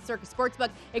Vegas at Circus Sportsbook.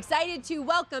 Excited to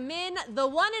welcome in the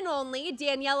one and only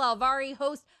Danielle Alvari,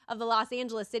 host of the Los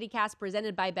Angeles City Cast,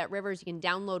 presented by BetRivers. You can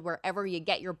download wherever you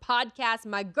get your podcast.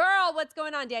 My girl, what's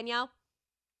going on, Danielle?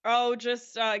 Oh,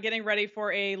 just getting ready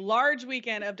for a large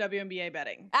weekend of WNBA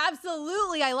betting.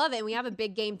 Absolutely. I love it. And we have a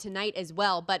big game tonight as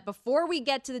well. But before we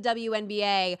get to the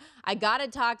WNBA, I got to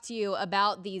talk to you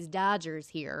about these Dodgers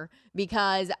here,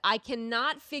 because I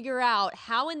cannot figure out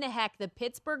how in the heck the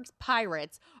Pittsburgh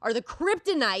Pirates are the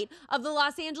kryptonite of the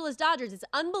Los Angeles Dodgers. It's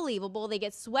unbelievable. They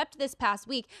get swept this past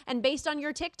week. And based on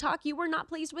your TikTok, you were not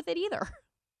pleased with it either.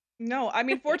 No, I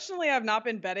mean, fortunately, I've not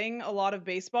been betting a lot of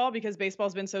baseball because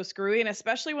baseball's been so screwy. And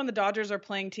especially when the Dodgers are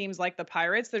playing teams like the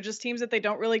Pirates, they're just teams that they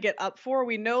don't really get up for.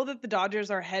 We know that the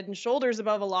Dodgers are head and shoulders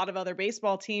above a lot of other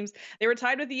baseball teams. They were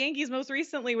tied with the Yankees most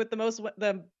recently with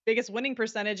the biggest winning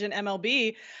percentage in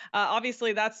MLB.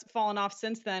 Obviously, that's fallen off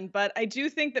since then. But I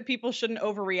do think that people shouldn't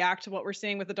overreact to what we're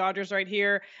seeing with the Dodgers right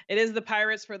here. It is the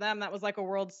Pirates for them. That was like a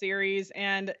World Series.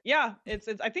 And yeah, it's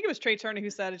I think it was Trey Turner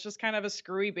who said it's just kind of a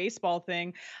screwy baseball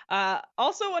thing.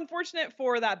 Also unfortunate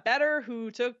for that bettor who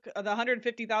took the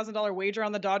 $150,000 wager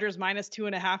on the Dodgers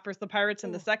 -2.5 versus the Pirates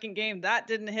in the second game. That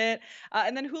didn't hit.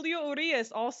 And then Julio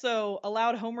Urias also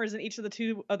allowed homers in each of the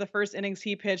two of the first innings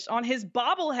he pitched on his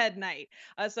bobblehead night.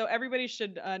 So everybody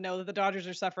should know that the Dodgers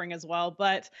are suffering as well.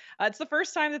 But it's the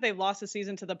first time that they've lost a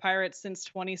season to the Pirates since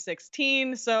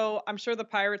 2016. So I'm sure the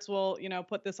Pirates will,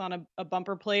 put this on a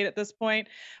bumper plate at this point.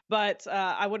 But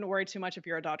I wouldn't worry too much if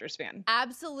you're a Dodgers fan.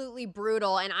 Absolutely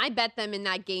brutal. And I bet them in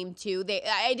that game too.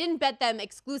 I didn't bet them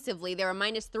exclusively. They were a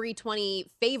 -320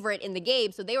 favorite in the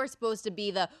game, so they were supposed to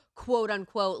be the quote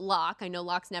unquote lock. I know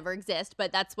locks never exist,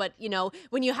 but that's what,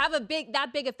 when you have that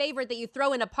big a favorite that you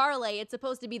throw in a parlay, it's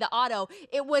supposed to be the auto.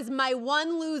 It was my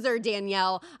one loser,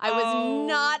 Danielle. I was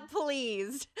not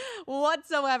pleased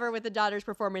whatsoever with the Dodgers'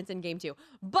 performance in game 2.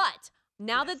 But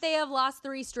now that they have lost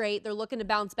 3 straight, they're looking to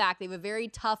bounce back. They have a very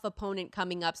tough opponent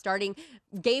coming up, starting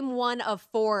game 1 of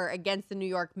 4 against the New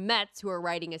York Mets, who are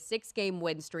riding a 6-game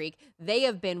win streak. They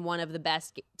have been one of the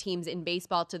best teams in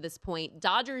baseball to this point.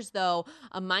 Dodgers, though,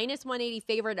 a -180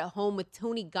 favorite at home with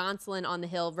Tony Gonsolin on the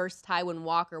hill versus Taijuan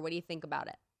Walker. What do you think about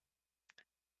it?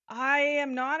 I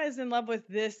am not as in love with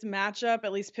this matchup,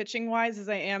 at least pitching-wise, as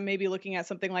I am maybe looking at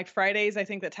something like Fridays. I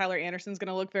think that Tyler Anderson's going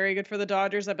to look very good for the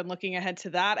Dodgers. I've been looking ahead to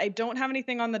that. I don't have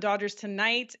anything on the Dodgers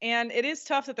tonight, and it is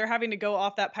tough that they're having to go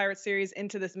off that Pirates series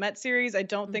into this Mets series. I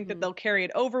don't think that they'll carry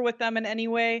it over with them in any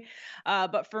way.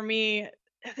 But for me,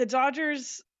 the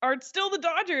Dodgers are still the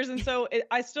Dodgers. And so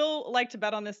I still like to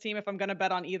bet on this team if I'm going to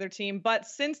bet on either team. But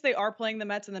since they are playing the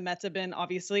Mets and the Mets have been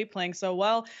obviously playing so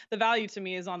well, the value to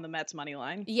me is on the Mets money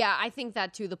line. Yeah, I think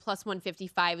that too. The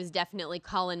 +155 is definitely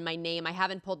calling my name. I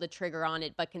haven't pulled the trigger on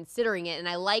it, but considering it, and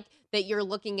I like that you're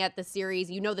looking at the series,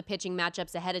 the pitching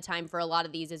matchups ahead of time for a lot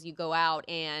of these as you go out,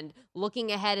 and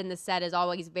looking ahead in the set is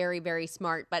always very, very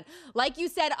smart. But like you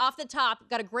said off the top,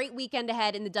 got a great weekend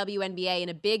ahead in the WNBA and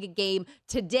a big game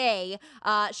today.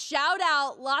 Shout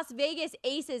out Las Vegas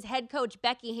Aces head coach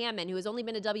Becky Hammon, who has only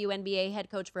been a WNBA head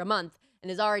coach for a month and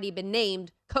has already been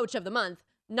named Coach of the Month.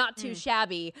 not too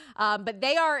shabby. But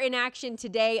they are in action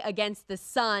today against the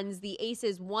Suns. The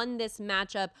Aces won this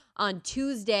matchup on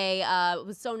Tuesday. It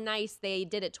was so nice. They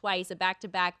did it twice, a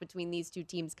back-to-back between these two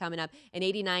teams coming up, an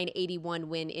 89-81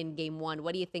 win in Game 1.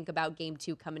 What do you think about Game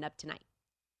 2 coming up tonight?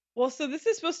 Well, so this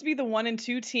is supposed to be the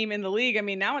 1-2 team in the league. I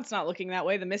mean, now it's not looking that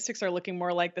way. The Mystics are looking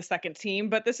more like the second team,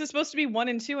 but this is supposed to be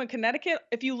 1-2 in Connecticut.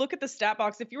 If you look at the stat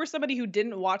box, if you were somebody who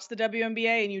didn't watch the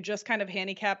WNBA and you just kind of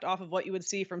handicapped off of what you would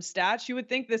see from stats, you would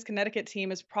think this Connecticut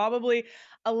team is probably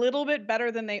a little bit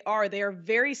better than they are. They are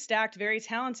very stacked, very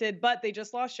talented, but they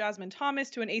just lost Jasmine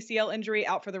Thomas to an ACL injury,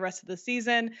 out for the rest of the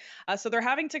season. So they're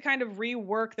having to kind of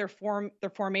rework their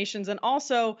formations, and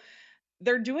also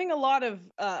they're doing a lot of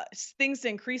things to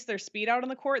increase their speed out on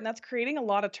the court, and that's creating a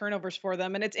lot of turnovers for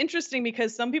them. And it's interesting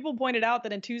because some people pointed out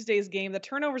that in Tuesday's game, the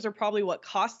turnovers are probably what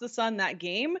cost the Sun that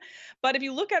game. But if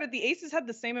you look at it, the Aces had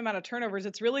the same amount of turnovers.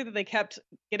 It's really that they kept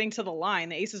getting to the line.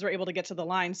 The Aces were able to get to the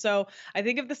line. So I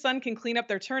think if the Sun can clean up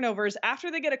their turnovers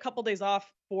after they get a couple days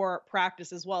off for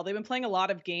practice as well, they've been playing a lot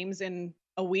of games in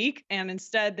a week, and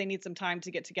instead they need some time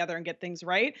to get together and get things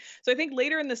right. So I think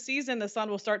later in the season, the Sun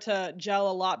will start to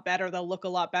gel a lot better. They'll look a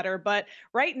lot better. But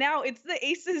right now, it's the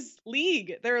Aces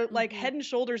league. They're like head and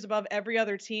shoulders above every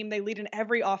other team. They lead in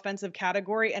every offensive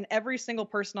category, and every single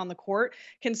person on the court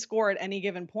can score at any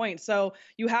given point. So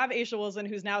you have A'ja Wilson,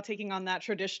 who's now taking on that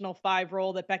traditional 5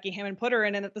 role that Becky Hammon put her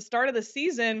in. And at the start of the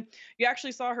season, you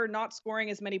actually saw her not scoring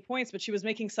as many points, but she was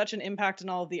making such an impact in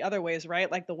all of the other ways,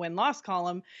 right? Like the win-loss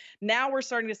column. Now we're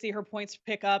starting to see her points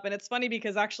pick up. And it's funny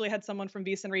because I actually had someone from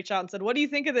VSiN reach out and said, what do you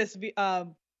think of this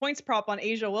points prop on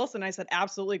A'ja Wilson? I said,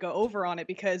 absolutely go over on it,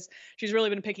 because she's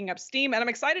really been picking up steam. And I'm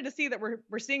excited to see that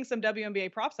we're seeing some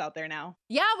WNBA props out there now.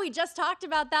 Yeah, we just talked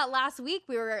about that last week.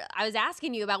 I was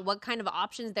asking you about what kind of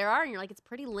options there are, and you're like, it's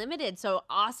pretty limited. So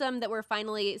awesome that we're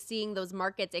finally seeing those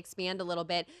markets expand a little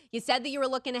bit. You said that you were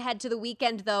looking ahead to the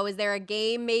weekend, though. Is there a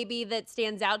game maybe that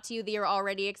stands out to you that you're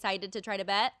already excited to try to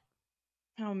bet?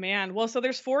 Oh man. Well, so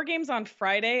there's 4 games on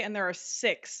Friday and there are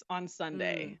 6 on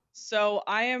Sunday. So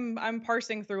I'm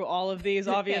parsing through all of these,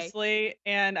 obviously.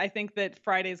 And I think that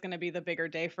Friday is going to be the bigger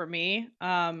day for me.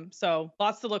 So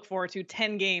lots to look forward to.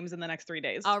 10 games in the next 3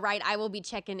 days. All right. I will be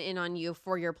checking in on you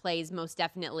for your plays, most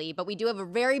definitely. But we do have a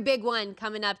very big one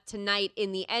coming up tonight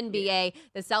in the NBA.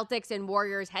 The Celtics and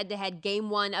Warriors head-to-head Game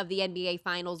 1 of the NBA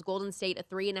Finals. Golden State, a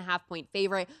 3.5-point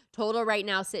favorite. Total right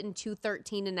now sitting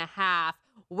 213.5.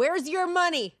 Where's your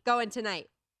money going tonight?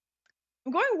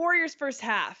 I'm going Warriors first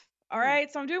half. All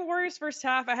right, so I'm doing Warriors first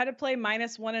half. I had to play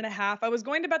 -1.5. I was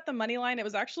going to bet the money line. It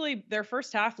was actually, their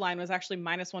first half line was actually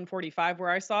 -145 where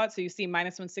I saw it. So you see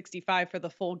 -165 for the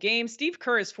full game. Steve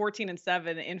Kerr is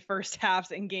 14-7 in first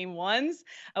halves in game ones,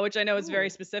 which I know is very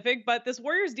specific. But this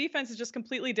Warriors defense is just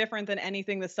completely different than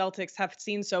anything the Celtics have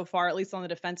seen so far, at least on the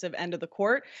defensive end of the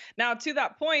court. Now, to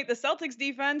that point, the Celtics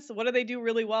defense, what do they do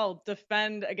really well?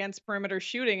 Defend against perimeter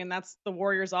shooting, and that's the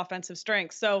Warriors' offensive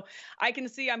strength. So I can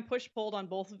see I'm push-pulled on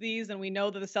both of these. And we know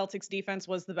that the Celtics defense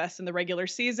was the best in the regular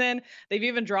season. They've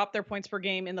even dropped their points per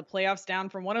game in the playoffs down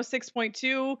from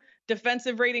 106.2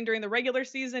 defensive rating during the regular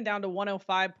season down to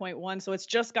 105.1. So it's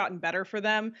just gotten better for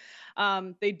them.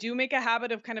 They do make a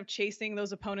habit of kind of chasing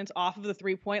those opponents off of the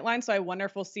 3-point line. So I wonder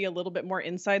if we'll see a little bit more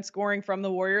inside scoring from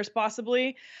the Warriors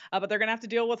possibly. But they're going to have to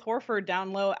deal with Horford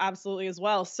down low absolutely as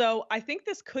well. So I think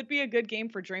this could be a good game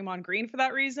for Draymond Green for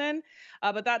that reason.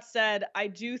 But that said, I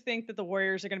do think that the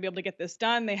Warriors are going to be able to get this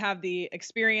done. They have the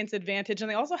experience advantage,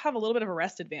 and they also have a little bit of a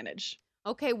rest advantage.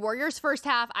 Okay, Warriors first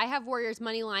half. I have Warriors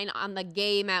money line on the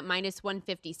game at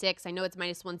 -156. I know it's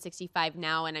 -165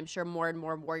 now, and I'm sure more and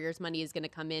more Warriors money is going to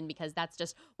come in because that's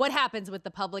just what happens with the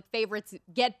public. Favorites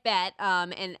get bet,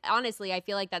 and honestly, I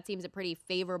feel like that seems a pretty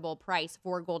favorable price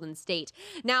for Golden State.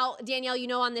 Now, Danielle, you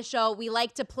know on this show, we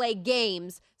like to play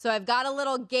games, so I've got a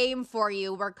little game for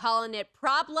you. We're calling it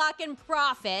Prop, Lock, and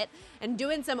Profit and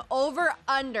doing some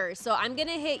over-under. So I'm going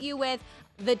to hit you with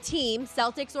the team,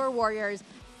 Celtics or Warriors,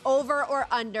 over or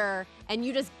under, and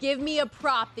you just give me a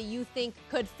prop that you think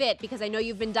could fit because I know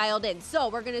you've been dialed in. So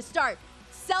we're going to start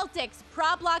Celtics,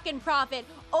 Prop, Lock, and Profit,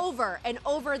 over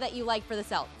that you like for the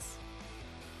Celtics.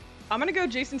 I'm going to go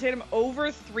Jason Tatum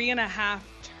over 3.5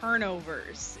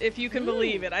 turnovers, if you can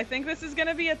believe it. I think this is going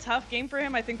to be a tough game for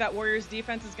him. I think that Warriors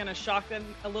defense is going to shock him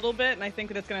a little bit, and I think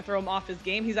that it's going to throw him off his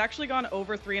game. He's actually gone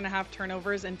over 3.5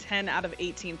 turnovers in 10 out of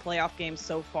 18 playoff games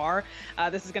so far.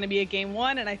 This is going to be a game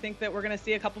 1, and I think that we're going to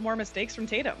see a couple more mistakes from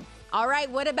Tatum. All right,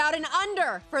 what about an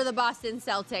under for the Boston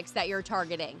Celtics that you're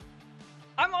targeting?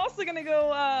 I'm also going to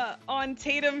go on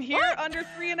Tatum here, under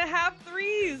 3.5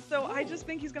 threes. So I just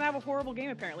think he's going to have a horrible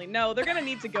game, apparently. No, they're going to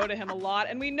need to go to him a lot.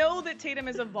 And we know that Tatum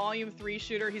is a volume 3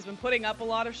 shooter. He's been putting up a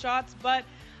lot of shots, but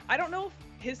I don't know if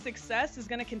his success is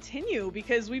going to continue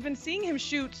because we've been seeing him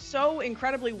shoot so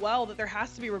incredibly well that there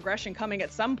has to be regression coming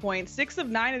at some point. 6 of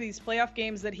 9 of these playoff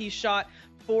games that he shot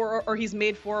 4 or he's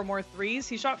made 4 or more threes.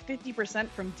 He shot 50%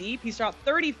 from deep. He shot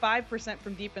 35%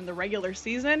 from deep in the regular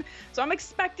season. So I'm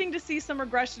expecting to see some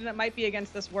regression. It might be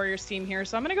against this Warriors team here.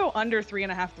 So I'm going to go under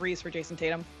 3.5 threes for Jason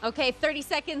Tatum. Okay, 30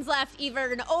 seconds left.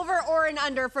 Either an over or an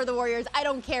under for the Warriors. I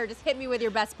don't care. Just hit me with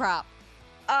your best prop.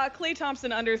 Klay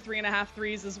Thompson under 3.5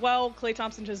 threes as well. Klay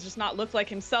Thompson has just not looked like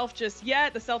himself just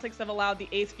yet. The Celtics have allowed the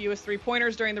 8th fewest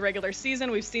 3-pointers during the regular season.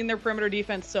 We've seen their perimeter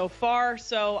defense so far.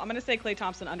 So I'm going to say Klay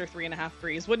Thompson under 3.5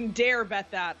 threes. Wouldn't dare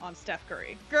bet that on Steph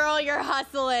Curry. Girl, you're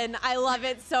hustling. I love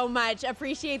it so much.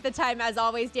 Appreciate the time as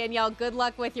always, Danielle. Good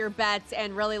luck with your bets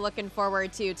and really looking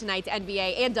forward to tonight's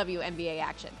NBA and WNBA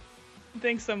action.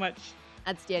 Thanks so much.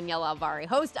 That's Danielle Alvari,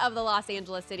 host of the Los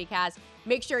Angeles City Cast.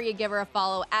 Make sure you give her a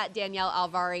follow at Danielle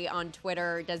Alvari on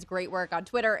Twitter. Does great work on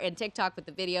Twitter and TikTok with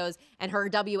the videos, and her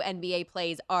WNBA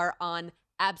plays are on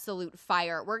absolute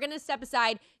fire. We're going to step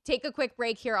aside, take a quick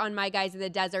break here on My Guys in the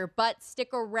Desert, but stick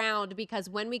around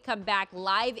because when we come back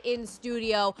live in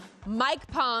studio, Mike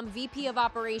Palm, VP of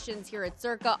Operations here at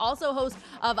Circa, also host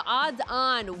of Odds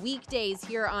On weekdays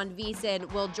here on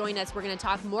VSiN, will join us. We're going to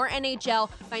talk more NHL,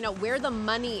 find out where the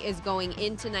money is going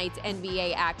in tonight's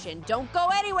NBA action. Don't go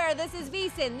anywhere. This is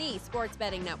VSiN, the Sports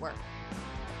Betting Network.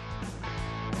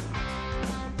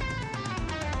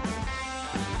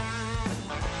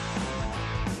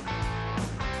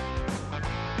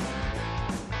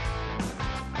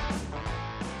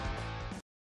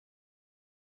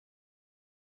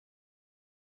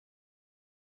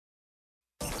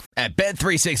 At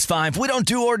Bet365, we don't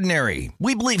do ordinary.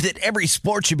 We believe that every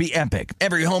sport should be epic.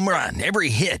 Every home run, every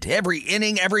hit, every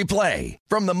inning, every play.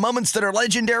 From the moments that are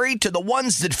legendary to the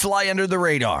ones that fly under the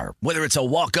radar. Whether it's a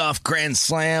walk-off grand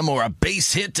slam or a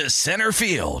base hit to center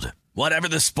field. Whatever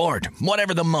the sport,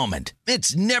 whatever the moment.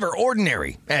 It's never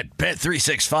ordinary at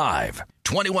Bet365.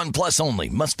 21 plus only.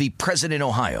 Must be present in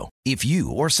Ohio. If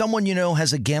you or someone you know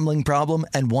has a gambling problem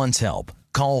and wants help,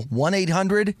 call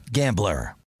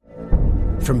 1-800-GAMBLER.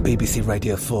 From BBC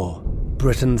Radio 4,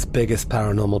 Britain's biggest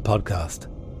paranormal podcast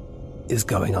is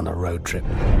going on a road trip.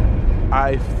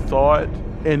 I thought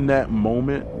in that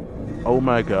moment, oh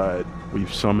my God,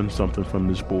 we've summoned something from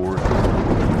this board.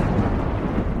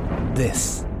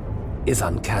 This is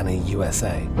Uncanny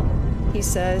USA. He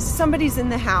says, somebody's in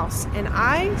the house, and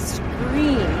I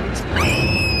screamed.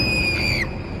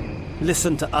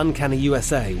 Listen to Uncanny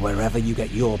USA wherever you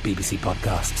get your BBC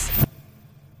podcasts,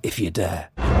 if you dare.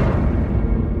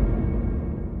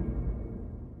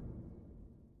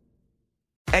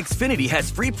 Xfinity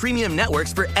has free premium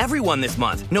networks for everyone this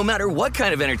month, no matter what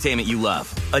kind of entertainment you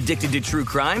love. Addicted to true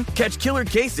crime? Catch killer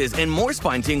cases and more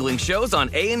spine-tingling shows on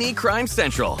A&E Crime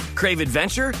Central. Crave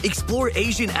adventure? Explore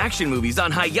Asian action movies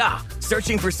on Hi-YAH.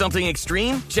 Searching for something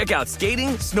extreme? Check out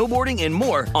skating, snowboarding, and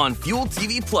more on Fuel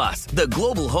TV Plus, the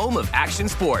global home of action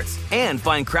sports. And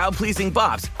find crowd-pleasing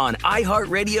bops on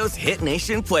iHeartRadio's Hit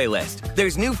Nation playlist.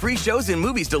 There's new free shows and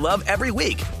movies to love every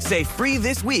week. Say free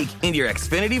this week in your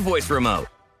Xfinity voice remote.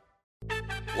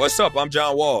 What's up? I'm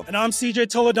John Wall. And I'm CJ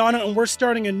Toledano, and we're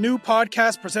starting a new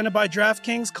podcast presented by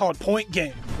DraftKings called Point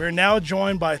Game. We're now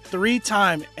joined by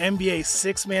 3-time NBA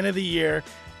Sixth Man of the Year,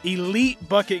 elite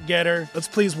bucket getter. Let's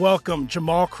please welcome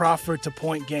Jamal Crawford to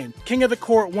Point Game. King of the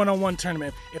Court one-on-one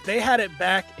tournament. If they had it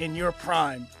back in your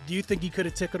prime, do you think you could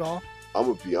have took it all? I'm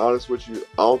going to be honest with you.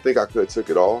 I don't think I could have took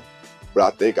it all, but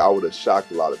I think I would have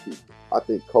shocked a lot of people. I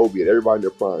think Kobe and everybody in their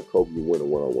prime, Kobe would win a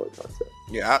one-on-one contest.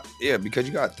 Yeah, because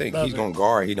you got to think, he's going to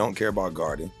guard. He don't care about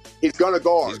guarding. He's going to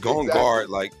guard. He's going to guard.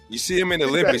 Like, you see him in the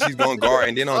Olympics, he's going to guard.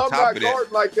 And then on top of that. I'm not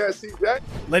guarding like that, CJ.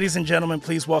 Ladies and gentlemen,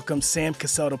 please welcome Sam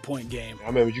Cassell to Point Game. I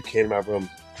remember you came out from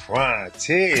prime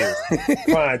 10.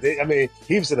 I mean,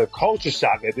 he was in a culture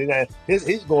shock. And then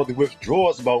he's going through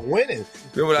withdrawals about winning.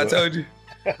 Remember what I told you?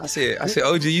 I said,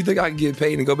 OG, you think I can get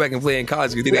paid and go back and play in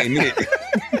college because it ain't it?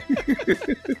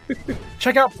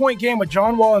 Check out Point Game with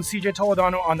John Wall and CJ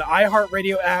Toledano on the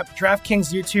iHeartRadio app,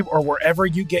 DraftKings YouTube, or wherever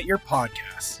you get your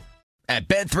podcasts. At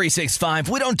Bet365,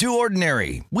 we don't do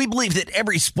ordinary. We believe that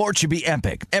every sport should be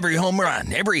epic. Every home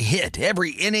run, every hit,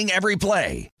 every inning, every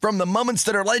play. From the moments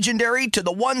that are legendary to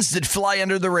the ones that fly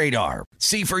under the radar.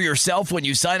 See for yourself when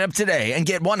you sign up today and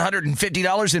get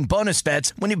 $150 in bonus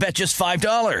bets when you bet just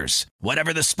 $5.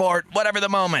 Whatever the sport, whatever the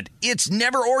moment, it's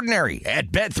never ordinary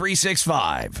at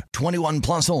Bet365. 21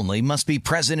 plus only. Must be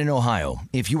present in Ohio.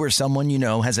 If you or someone you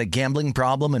know has a gambling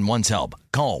problem and wants help,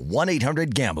 call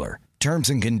 1-800-GAMBLER.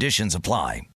 Terms and conditions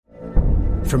apply.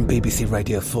 From BBC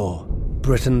Radio 4,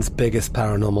 Britain's biggest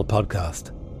paranormal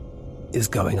podcast is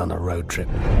going on a road trip.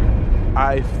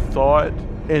 I thought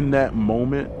in that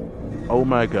moment, oh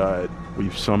my God,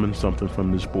 we've summoned something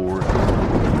from this board.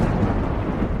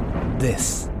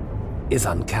 This is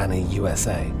Uncanny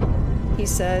USA. He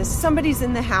says, somebody's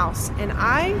in the house, and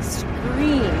I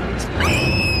screamed.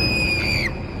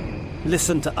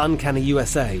 Listen to Uncanny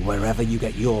USA wherever you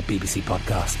get your BBC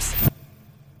podcasts,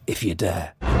 if you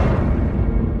dare.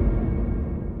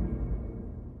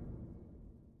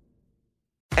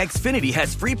 Xfinity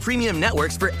has free premium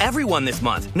networks for everyone this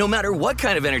month, no matter what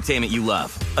kind of entertainment you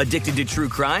love. Addicted to true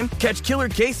crime? Catch killer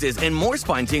cases and more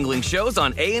spine-tingling shows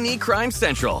on A&E Crime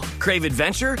Central. Crave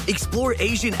adventure? Explore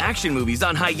Asian action movies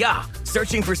on Hi-YAH.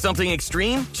 Searching for something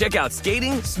extreme? Check out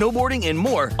skating, snowboarding, and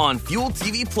more on Fuel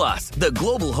TV Plus, the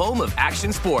global home of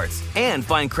action sports. And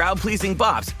find crowd-pleasing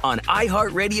bops on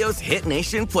iHeartRadio's Hit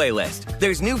Nation playlist.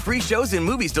 There's new free shows and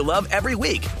movies to love every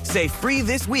week. Say free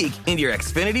this week in your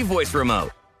Xfinity voice remote.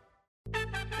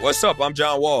 What's up? I'm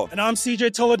John Wall. And I'm CJ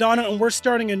Toledano, and we're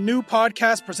starting a new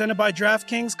podcast presented by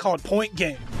DraftKings called Point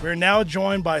Game. We're now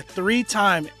joined by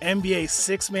three-time NBA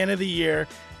Sixth Man of the Year,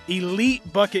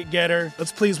 elite bucket getter.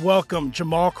 Let's please welcome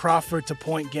Jamal Crawford to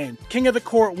Point Game. King of the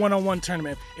Court one-on-one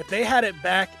tournament. If they had it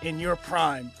back in your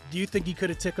prime, do you think you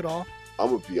could have took it all? I'm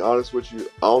going to be honest with you.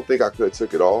 I don't think I could have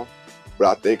took it all, but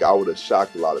I think I would have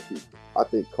shocked a lot of people. I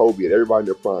think Kobe and everybody in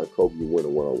their prime, Kobe would win a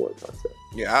one-on-one contest.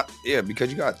 Yeah, because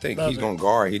you got to think he's going to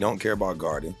guard. He don't care about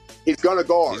guarding. He's going to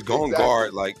guard. He's going to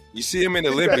guard. Like, you see him in the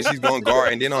Olympics, he's going to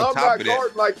guard. And then on top of that. I'm not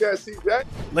guarding like that, CJ.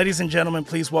 Ladies and gentlemen,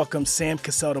 please welcome Sam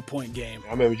Cassell to Point Game.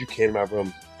 I remember you came to my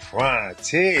room crying,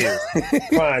 tears,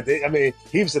 crying. I mean,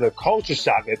 he was in a culture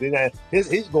shock. And then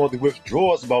he's going through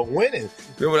withdrawals about winning.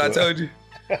 Remember what I told you?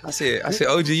 I said,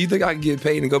 OG, you think I can get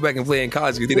paid and go back and play in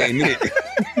college because it ain't it?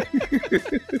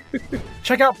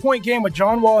 Check out Point Game with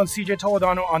John Wall and CJ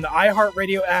Toledano on the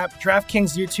iHeartRadio app,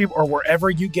 DraftKings YouTube, or wherever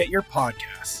you get your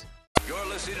podcasts. You're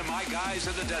listening to My Guys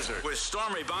in the Desert with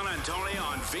Stormy Bonantoni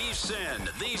on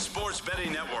VSiN, the Sports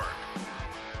Betting Network.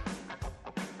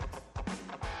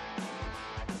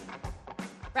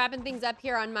 Wrapping things up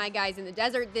here on My Guys in the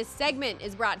Desert, this segment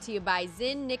is brought to you by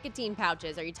Zyn nicotine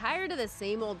pouches. Are you tired of the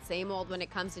same old when it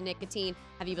comes to nicotine?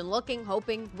 Have you been looking,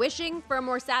 hoping, wishing for a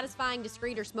more satisfying,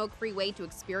 discreet, or smoke-free way to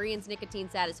experience nicotine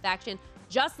satisfaction?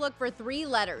 Just look for 3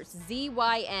 letters,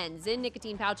 ZYN. Zyn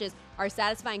nicotine pouches are a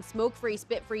satisfying, smoke-free,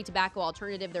 spit-free tobacco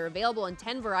alternative. They're available in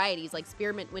 10 varieties like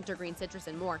spearmint, wintergreen, citrus,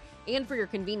 and more. And for your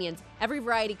convenience, every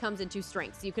variety comes in 2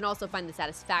 strengths. You can also find the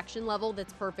satisfaction level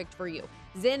that's perfect for you.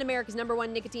 Zyn, America's #1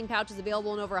 nicotine pouch, is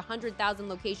available in over 100,000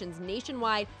 locations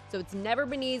nationwide, so it's never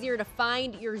been easier to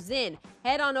find your Zyn.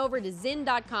 Head on over to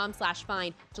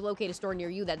zyn.com/find to locate a store near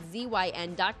you. That's zyn.com/FIND.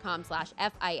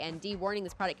 Warning,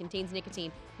 this product contains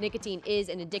nicotine. Nicotine is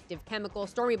an addictive chemical.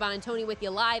 Stormy Bonantoni with you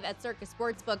live at Circa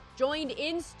Sportsbook, joined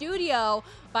in studio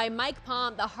by Mike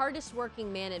Palm, the hardest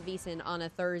working man at VSiN on a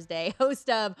Thursday, host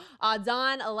of Odds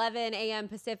On, 11 a.m.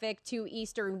 Pacific, 2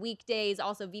 Eastern weekdays,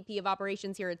 also VP of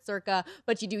Operations here at Circa.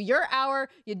 But you do your hour,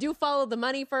 you do follow the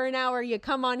money for an hour, you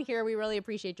come on here. We really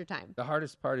appreciate your time. The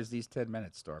hardest part is these 10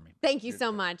 minutes, Stormy. Thank you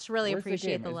so much. Really Where's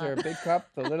appreciate the Is love. there a big cup,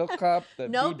 the little cup, the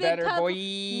no be big better cup, boy?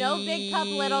 No big cup,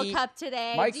 little cup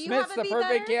today. Mike Do you Smith's have the a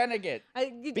perfect candidate.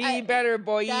 Be better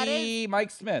boy,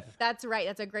 Mike Smith. That's right.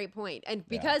 That's a great point. And Yeah,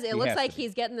 because it he looks has like to be.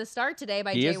 he's getting the start today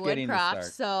by He Jay is getting the Woodcroft. start.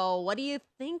 So what do you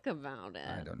think about it?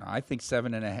 I don't know. I think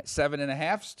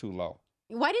 7.5's too low.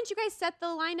 Why didn't you guys set the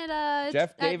line at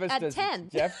Jeff Davis at 10?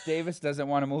 Jeff Davis doesn't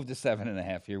want to move to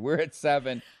 7.5 here. We're at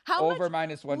 7. Over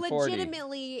minus 140.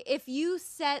 Legitimately, if you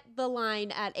set the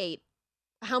line at 8,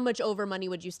 how much over money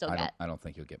would you still get? I don't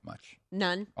think you'll get much.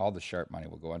 None. All the sharp money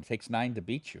will go on. It takes 9 to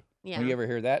beat you. Yeah. When you ever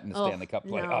hear that in the Oh, Stanley Cup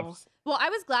playoffs? no. Well, I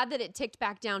was glad that it ticked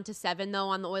back down to 7, though,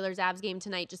 on the Oilers-Avs game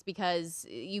tonight, just because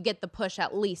you get the push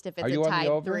at least if it's Are you a on the tied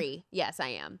over? 3. Yes, I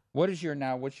am. What's your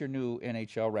new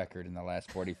NHL record in the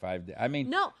last 45 days? I mean,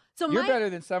 No. So you're my- better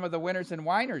than some of the winners and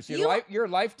whiners. You- Your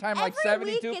lifetime like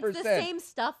Every 72%. week it's the same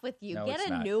stuff with you. No, Get it's a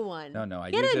not. new one. No, I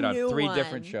Get use a it on new 3 one.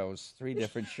 different shows. 3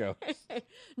 different shows.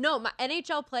 No, my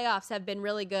NHL playoffs have been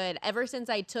really good. Ever since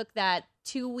I took that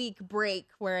 2-week break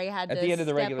where I had At to the end of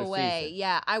the step regular away. season.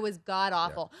 Yeah, I was god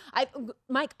awful.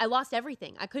 Mike, I lost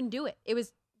everything. I couldn't do it. It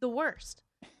was the worst.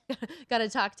 Got to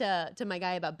talk to my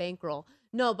guy about bankroll.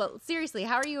 No, but seriously,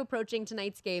 how are you approaching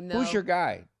tonight's game, though? Who's your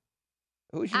guy?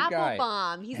 Who's your guy?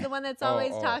 Applebaum. He's the one that's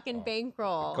always talking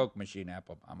bankroll. Coke machine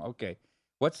Applebaum. Okay.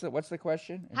 What's the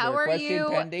question? Is How there a are question you?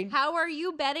 pending? How are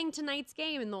you betting tonight's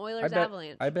game in the Oilers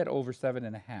Avalanche? I bet over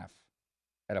 7.5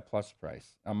 at a plus price.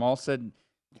 All said,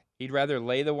 he'd rather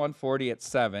lay the 140 at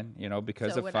 7,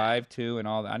 because of 5-2 and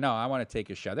all that. No, I want to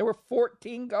take a shot. There were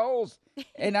 14 goals,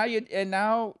 and now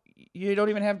you don't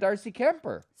even have Darcy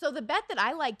Kemper. So the bet that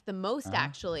I liked the most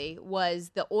actually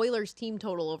was the Oilers team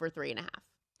total over 3.5.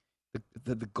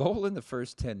 The goal in the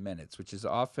first 10 minutes, which is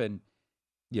often,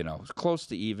 close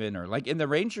to even, or like in the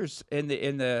Rangers in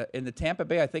the Tampa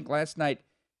Bay, I think last night,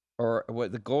 or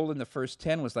what the goal in the first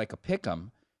 10 was like a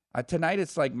pick'em. Tonight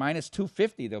it's like minus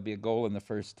 250. There'll be a goal in the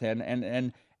first 10,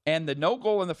 and the no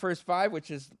goal in the first 5, which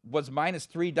was minus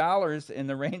 $3 in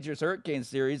the Rangers Hurricane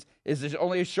series, is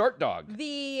only a short dog.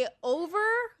 The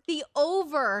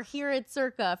over here at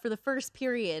Circa for the first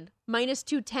period minus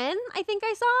 210. I think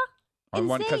I saw. On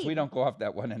one, because we don't go off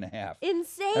that 1.5.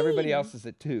 Insane. Everybody else is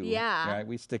at 2. Yeah. Right?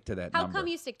 We stick to that How number. come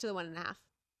you stick to the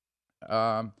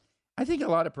 1.5? I think a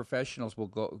lot of professionals will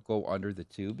go under the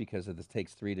 2 because it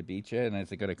takes 3 to beat you, and is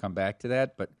it going to come back to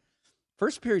that? But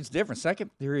first period's different. Second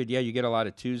period, you get a lot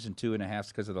of 2s and 2.5s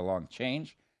because of the long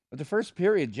change. But the first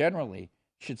period generally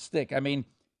should stick. I mean,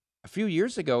 a few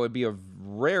years ago, it'd be a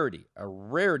rarity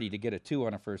to get a 2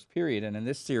 on a first period, and in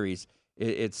this series,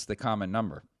 it's the common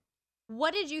number.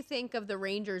 What did you think of the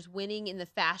Rangers winning in the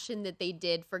fashion that they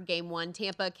did for Game 1?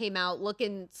 Tampa came out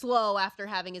looking slow after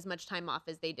having as much time off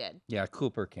as they did. Yeah,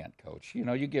 Cooper can't coach.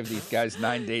 You give these guys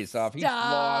 9 days off. He's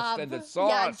lost in the sauce.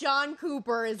 Yeah, John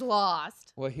Cooper is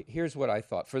lost. Well, here's what I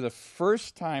thought. For the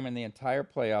first time in the entire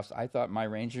playoffs, I thought my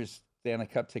Rangers Stanley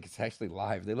Cup tickets actually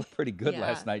live. They looked pretty good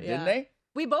last night, didn't they?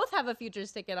 We both have a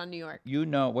futures ticket on New York.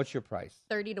 What's your price?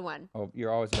 30-1. Oh,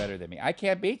 you're always better than me. I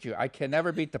can't beat you. I can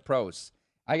never beat the pros.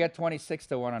 I got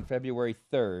 26-1 on February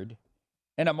 3rd.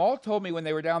 And Amal told me when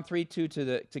they were down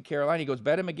 3-2 to Carolina, he goes,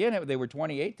 bet them again. They were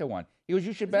 28-1. He goes,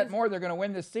 you should bet more. They're going to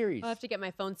win this series. I'll have to get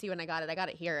my phone, see when I got it. I got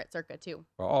it here at Circa, too.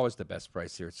 Well, always the best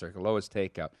price here at Circa, lowest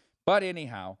takeout. But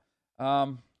anyhow,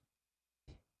 I'm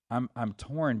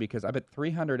torn because I bet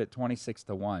 300 at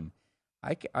 26-1.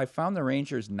 I found the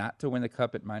Rangers not to win the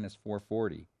Cup at minus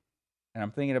 440. And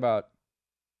I'm thinking about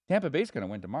Tampa Bay's going to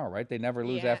win tomorrow, right? They never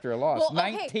lose after a loss. Well,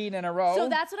 19 in a row. So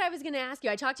that's what I was going to ask you.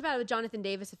 I talked about it with Jonathan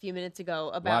Davis a few minutes ago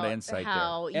about a lot of insight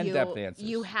how there. In-depth answers.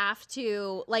 You have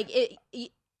to,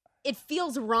 it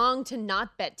feels wrong to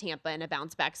not bet Tampa in a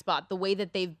bounce-back spot the way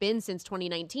that they've been since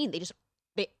 2019. They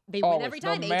win every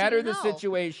time. No matter the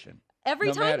situation.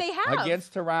 Every time they have.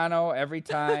 Against Toronto, every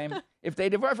time. If they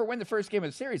ever win the first game of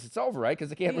the series, it's over, right? Because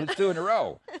they can't lose 2 in a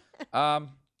row.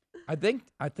 I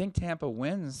think Tampa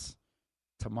wins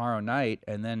tomorrow night,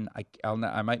 and then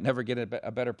I might never get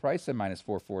a better price than minus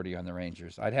 440 on the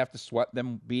Rangers. I'd have to sweat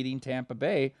them beating Tampa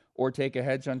Bay or take a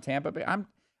hedge on Tampa Bay.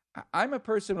 I'm a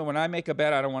person when I make a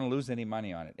bet, I don't want to lose any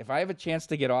money on it. If I have a chance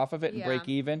to get off of it and break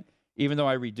even though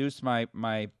I reduce my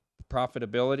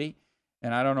profitability,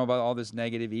 and I don't know about all this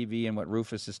negative EV and what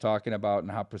Rufus is talking about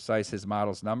and how precise his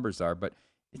model's numbers are, but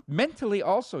mentally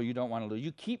also you don't want to lose.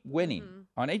 You keep winning. Mm-hmm.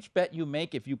 On each bet you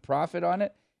make, if you profit on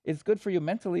it, it's good for you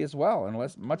mentally as well,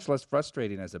 and much less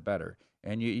frustrating as a bettor.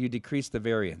 And you decrease the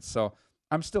variance. So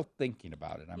I'm still thinking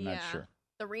about it. I'm not sure.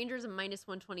 The Rangers are minus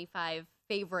 125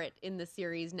 favorite in the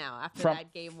series now after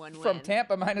that Game 1 win. From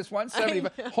Tampa, minus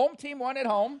 175. Home team won at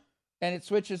home. And it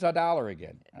switches $1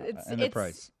 again in the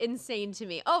price. It's insane to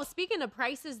me. Oh, speaking of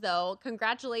prices, though,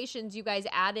 congratulations. You guys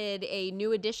added a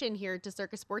new addition here to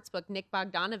Circa Sportsbook, Nick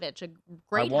Bogdanovich, a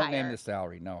great hire. I won't name the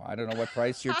salary. No, I don't know what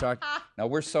price you're talking. No,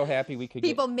 we're so happy we could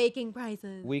People making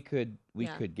prices. We could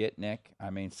get Nick. I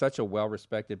mean, such a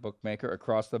well-respected bookmaker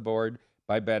across the board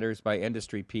by bettors, by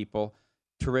industry people.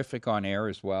 Terrific on air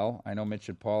as well. I know Mitch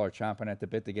and Paul are chomping at the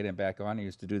bit to get him back on. He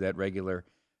used to do that regular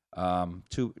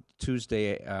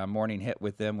Tuesday morning hit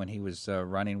with them when he was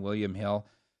running William Hill.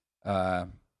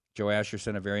 Joe Asher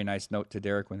sent a very nice note to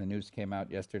Derek when the news came out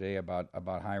yesterday about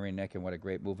hiring Nick and what a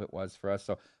great move it was for us.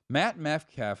 So Matt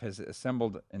Metcalf has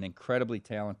assembled an incredibly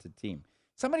talented team.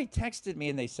 Somebody texted me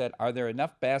and they said, are there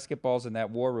enough basketballs in that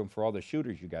war room for all the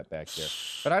shooters you got back there?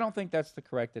 But I don't think that's the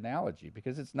correct analogy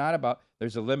because it's not about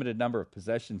there's a limited number of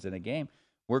possessions in a game.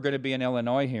 We're going to be in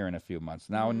Illinois here in a few months.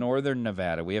 Now in Northern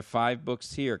Nevada. We have 5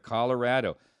 books here.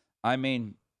 Colorado. I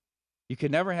mean, you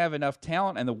can never have enough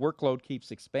talent, and the workload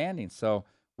keeps expanding. So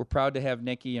we're proud to have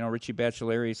Nikki. Richie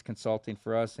Bachelleri is consulting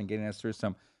for us and getting us through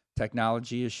some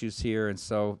technology issues here, and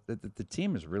so the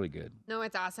team is really good. No,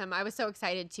 it's awesome. I was so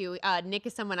excited too. Nick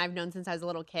is someone I've known since I was a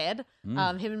little kid. Him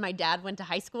and my dad went to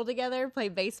high school together,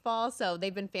 played baseball, so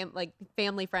they've been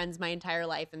family friends my entire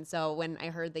life. And so when I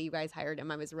heard that you guys hired him,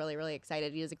 I was really, really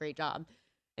excited. He does a great job,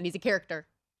 and he's a character.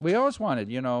 We always wanted,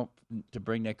 to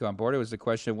bring Nick on board. It was the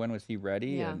question of when was he ready,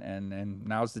 Yeah. and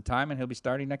now's the time, and he'll be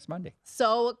starting next Monday.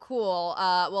 So cool.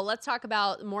 Well, let's talk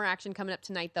about more action coming up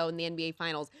tonight, though, in the NBA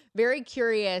Finals. Very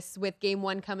curious with Game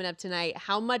 1 coming up tonight,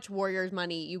 how much Warriors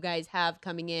money you guys have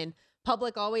coming in.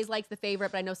 Public always likes the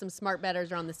favorite, but I know some smart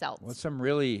bettors are on the Celtics. Well, some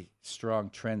really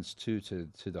strong trends, too, to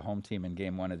the home team in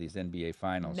Game 1 of these NBA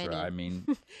Finals. Many. I mean,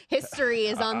 History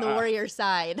is on the Warriors'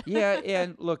 side. yeah,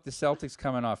 and look, the Celtics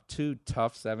coming off 2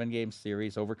 tough 7-game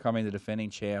series, overcoming the defending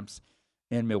champs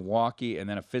in Milwaukee, and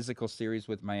then a physical series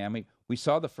with Miami. We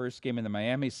saw the first game in the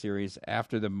Miami series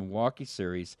after the Milwaukee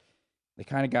series. They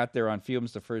kind of got there on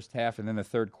fumes the first half, and then the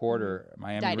third quarter,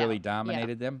 Miami really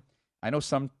dominated them. I know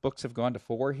some books have gone to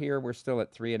 4 here. We're still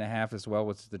at 3.5 as well,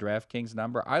 which is the DraftKings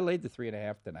number. I laid the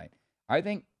 3.5 tonight. I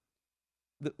think,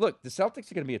 look, the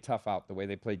Celtics are going to be a tough out the way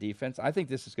they play defense. I think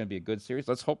this is going to be a good series.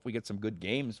 Let's hope we get some good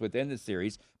games within the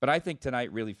series. But I think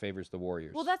tonight really favors the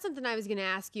Warriors. Well, that's something I was going to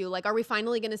ask you. Like, are we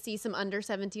finally going to see some under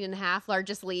 17.5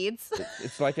 largest leads?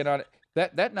 It's like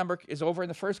that number is over in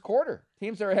the first quarter.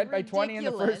 Teams are ahead by 20 in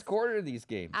the first quarter of these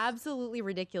games. Absolutely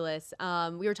ridiculous.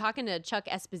 We were talking to Chuck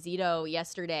Esposito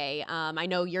yesterday. I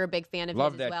know you're a big fan of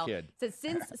Love his that as well. kid. So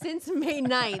since May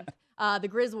 9th, the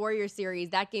Grizz Warriors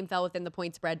series, that game fell within the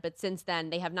point spread. But since then,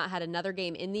 they have not had another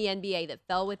game in the NBA that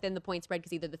fell within the point spread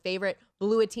because either the favorite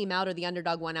blew a team out or the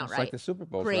underdog won outright. It's like the Super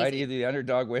Bowl, Crazy. right? Either the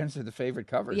underdog wins or the favorite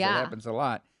covers. Yeah. That happens a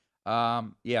lot.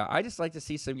 I just like to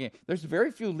see some games. There's very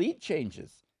few lead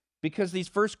changes because these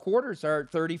first quarters are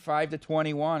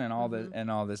 35-21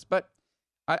 and all this. But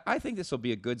I think this will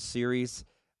be a good series.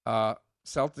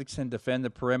 Celtics can defend the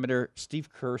perimeter.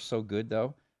 Steve Kerr's so good,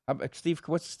 though.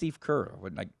 What's Steve Kerr?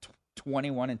 Like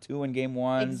 21-2 in Game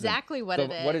 1. Exactly what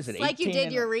it is. What is it? It's like you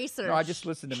did your research. No, I just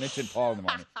listened to Mitch and Paul in the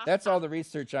morning. That's all the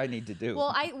research I need to do.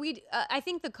 Well, I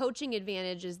think the coaching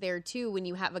advantage is there too when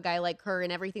you have a guy like Kerr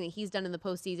and everything that he's done in the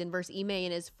postseason versus Ime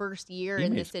in his first year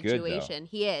in this situation.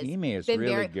 He is. Ime is been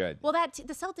really good. Well,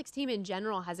 the Celtics team in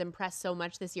general has impressed so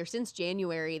much this year. Since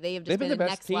January, they have just been the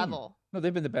best next team. level. No,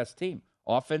 they've been the best team.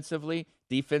 Offensively,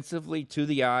 defensively, to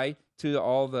the eye, to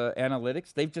all the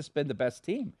analytics, they've just been the best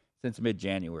team since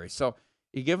mid-January. So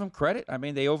you give them credit. I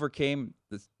mean, they overcame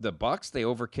the Bucks. They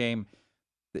overcame,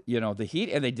 the Heat,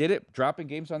 and they did it dropping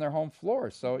games on their home floor.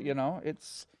 So,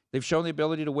 they've shown the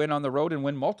ability to win on the road and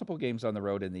win multiple games on the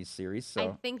road in these series. So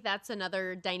I think that's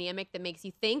another dynamic that makes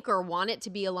you think or want it to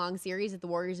be a long series. That the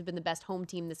Warriors have been the best home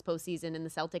team this postseason, and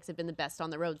the Celtics have been the best on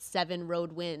the road. 7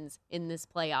 road wins in this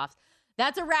playoffs.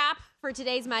 That's a wrap for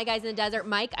today's My Guys in the Desert.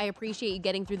 Mike, I appreciate you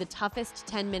getting through the toughest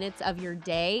 10 minutes of your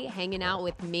day, hanging out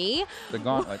with me. The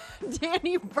gauntlet.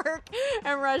 Danny Burke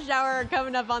and Rush Hour are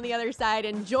coming up on the other side.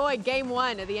 Enjoy Game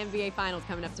 1 of the NBA Finals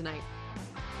coming up tonight.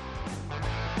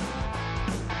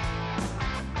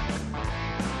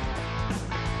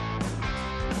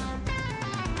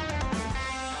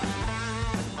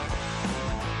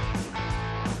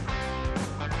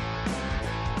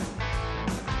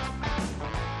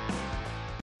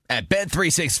 At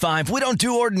Bet365, we don't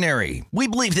do ordinary. We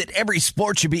believe that every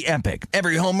sport should be epic.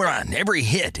 Every home run, every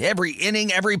hit, every inning,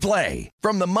 every play.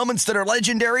 From the moments that are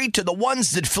legendary to the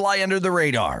ones that fly under the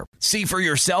radar. See for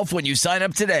yourself when you sign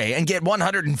up today and get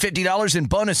 $150 in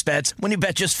bonus bets when you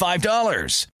bet just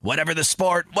 $5. Whatever the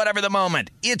sport, whatever the moment,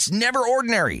 it's never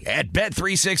ordinary at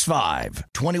Bet365.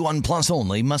 21 plus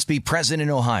only. Must be present in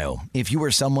Ohio. If you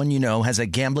or someone you know has a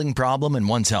gambling problem and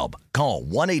wants help, call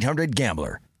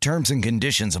 1-800-GAMBLER. Terms and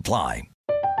conditions apply.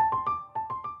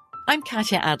 I'm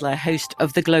Katya Adler, host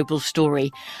of The Global Story.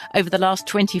 Over the last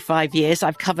 25 years,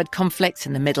 I've covered conflicts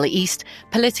in the Middle East,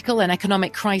 political and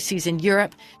economic crises in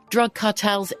Europe, drug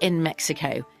cartels in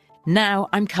Mexico. Now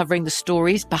I'm covering the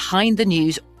stories behind the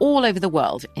news all over the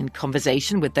world in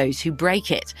conversation with those who break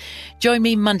it. Join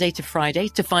me Monday to Friday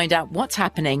to find out what's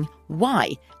happening,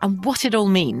 why, and what it all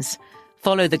means.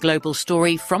 Follow The Global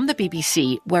Story from the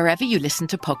BBC wherever you listen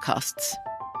to podcasts.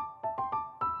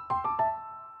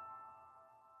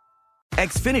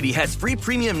 Xfinity has free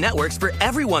premium networks for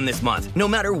everyone this month, no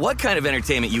matter what kind of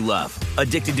entertainment you love.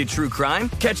 Addicted to true crime?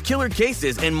 Catch killer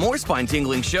cases and more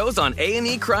spine-tingling shows on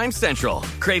A&E Crime Central.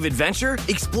 Crave adventure?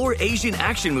 Explore Asian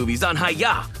action movies on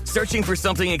Hi-YAH. Searching for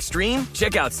something extreme?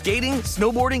 Check out skating,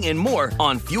 snowboarding, and more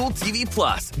on Fuel TV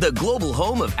Plus, the global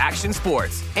home of action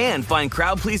sports. And find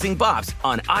crowd-pleasing bops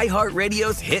on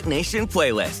iHeartRadio's Hit Nation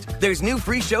playlist. There's new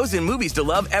free shows and movies to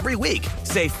love every week.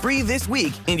 Say free this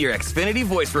week in your Xfinity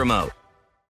voice remote.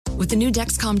 With the new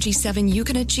Dexcom G7, you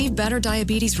can achieve better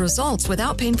diabetes results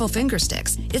without painful finger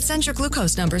sticks. It sends your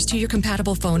glucose numbers to your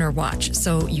compatible phone or watch,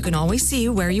 so you can always see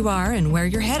where you are and where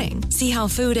you're heading. See how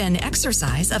food and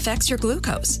exercise affects your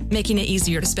glucose, making it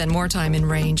easier to spend more time in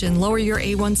range and lower your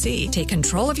A1C. Take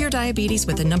control of your diabetes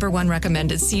with the #1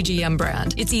 recommended CGM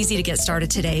brand. It's easy to get started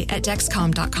today at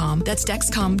Dexcom.com. That's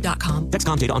Dexcom.com.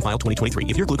 Dexcom data on file 2023.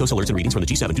 If your glucose alerts and readings from the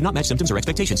G7 do not match symptoms or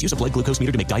expectations, use a blood glucose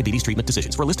meter to make diabetes treatment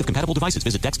decisions. For a list of compatible devices,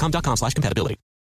 visit Dexcom.com/compatibility.